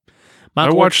 I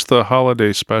watched the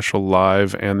holiday special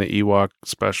live and the Ewok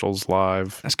specials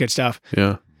live. That's good stuff.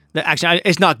 Yeah, Actually,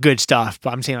 it's not good stuff,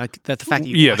 but I'm saying like that the fact that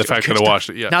you watched the it fact was that good I watched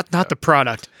stuff. it. Yeah, not the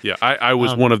product. yeah. I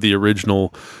was one of the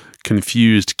original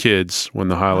confused kids when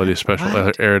the holiday special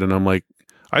aired, and I'm like,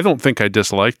 I don't think I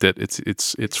disliked it.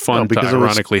 It's fun No, to because it was-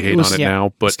 ironically it hate was- on it yeah.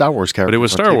 now, but Star Wars character. it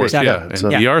was Star Wars, yeah, and So,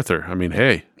 the Arthur. I mean,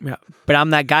 hey, Yeah. But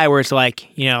I'm that guy where it's like,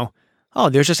 you know, oh,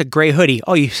 there's just a gray hoodie.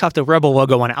 Oh, you have the Rebel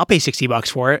logo on it. I'll pay $60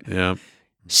 for it. yeah,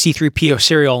 C3PO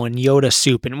cereal and Yoda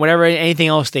soup and whatever, anything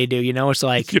else they do, you know, it's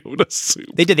like Yoda soup.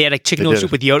 they had like chicken They noodle did.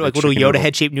 soup with Yoda, The like little chicken Yoda noodle.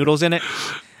 head shaped noodles in it.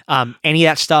 Any of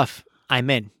that stuff, I'm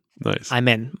in. Nice. I'm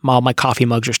in. All my coffee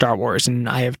mugs are Star Wars, and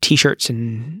I have T-shirts,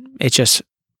 and it's just.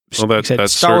 Well, like I said,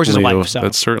 that's Star Wars is certainly life. So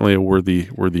that's certainly a worthy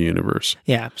universe.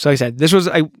 yeah. So like I said, this was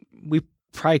we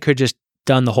probably could just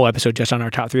done the whole episode just on our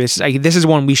top 3. This is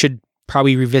one we should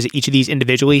probably revisit each of these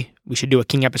individually. We should do a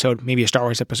King episode, maybe a Star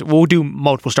Wars episode. We'll do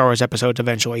multiple Star Wars episodes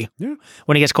eventually. Yeah.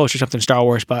 When it gets closer to something Star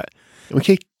Wars, but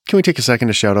Can we take a second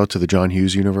to shout out to the John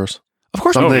Hughes universe? of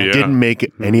course, Something Oh, that yeah. didn't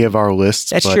make any of our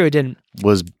lists. that's but true. It didn't.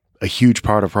 Was a huge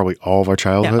part of probably all of our Yeah,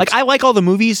 childhoods. like I like all the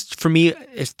movies. For me,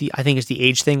 I think it's the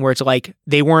age thing where it's like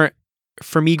they weren't.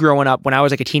 For me, growing up, when I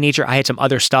was like a teenager, I had some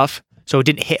other stuff, so it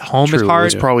didn't hit home True, as it hard.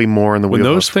 was probably more in the When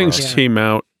wheelhouse those for things us. Yeah. came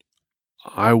out,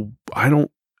 I don't.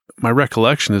 My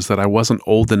recollection is that I wasn't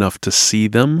old enough to see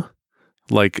them.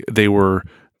 Like they were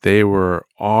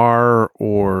R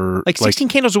or Like 16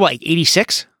 Candles was what, like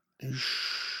 86?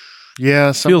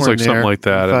 Yeah, Feels like something like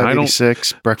that, and I don't-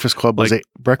 86. Breakfast Club was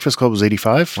Breakfast Club was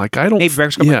 85. like I don't. Maybe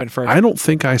Breakfast Club might have been first. I don't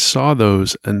think I saw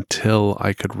those until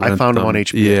I could rent I found them on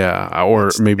HBO. Yeah,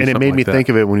 or maybe and it something made me like that. think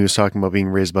of it when he was talking about being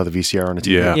raised by the VCR on a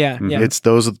TV. Yeah. Yeah, Mhm. yeah. It's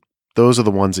those are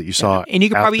the ones that you saw. And you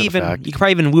could probably after the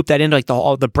even fact. loop that into like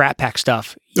all the Brat Pack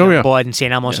stuff. You Oh, know, yeah. Blood and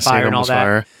St. Elmo's Yeah, Fire St. and all Elmo's that.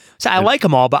 Fire. So I like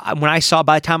them all, but by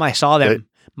the time I saw them, It-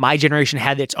 my generation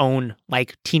had its own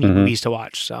like teeny Mhm. movies to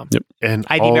watch. So And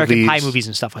I had the all American these, Pie movies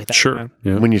and stuff like that. Sure. you know?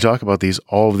 Yeah. When you talk about these,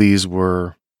 all of these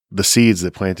were the seeds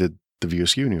that planted the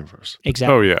VSQ universe.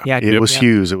 Exactly. Oh yeah. Yeah. It was yeah.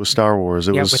 Hughes. It was Star Wars.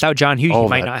 It Yeah, was. without John Hughes, all you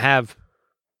might that. not have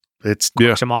It's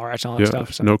Yeah. some Mallrats and all that Yeah.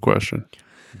 stuff. So. No question.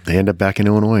 they end up back in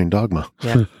Illinois in Dogma.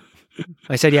 Like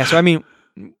I said, yeah. So I mean,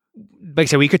 like I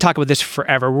said, we could talk about this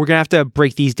forever. We're gonna have to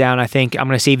break these down. I think I'm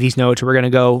gonna save these notes. We're gonna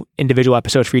go individual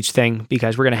episodes for each thing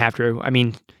because we're gonna have to. I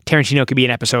mean, Tarantino could be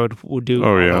an episode. We'll do.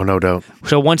 Oh yeah. Oh, no doubt.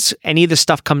 So once any of the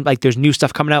stuff there's new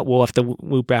stuff coming out, we'll have to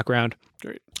loop back around.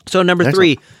 Great. So number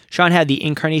Excellent. 3, Sean had the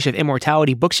Incarnation of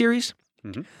Immortality book series.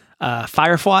 Mhm.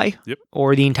 Firefly, Yep.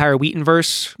 or the entire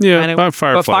Wheatonverse. Yeah, kinda.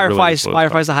 Firefly But really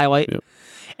Firefly's the highlight. Yep.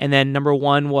 And then number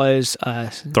 1 was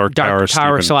Dark Tower,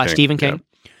 Stephen King.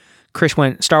 Chris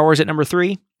went Star Wars at number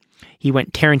 3. He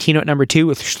went Tarantino at number 2,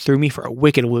 which threw me for a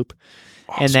wicked loop.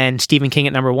 Awesome. And then Stephen King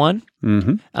at number 1.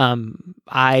 Mm-hmm.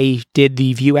 I did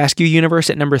the View Askew universe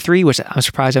at number 3, which I'm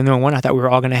surprised I'm the only one. I thought we were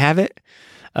all going to have it.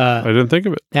 I didn't think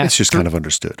of it. Yeah, It's just kind of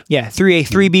understood. Yeah, 3A,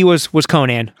 3B was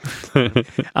Conan.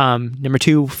 Number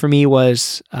 2 for me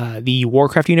was the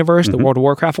Warcraft universe, the World of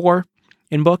Warcraft lore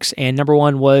in books, and number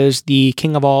 1 was the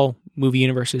King of all movie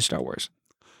universes, Star Wars.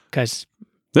 Because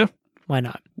why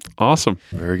not? Awesome.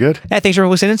 Very good. Yeah, thanks for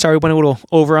listening. Sorry we went a little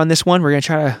over on this one. We're going to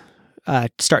try to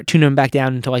start tuning them back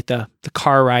down into like the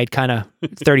car ride kind of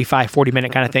 35, 40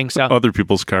 minute kind of thing. So Other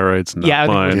people's car rides, not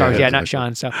other mine. people's cars, Yeah, not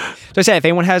exactly. Sean. So I said, if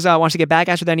anyone wants to get back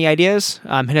at us with any ideas,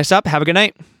 hit us up. Have a good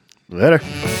night. Later.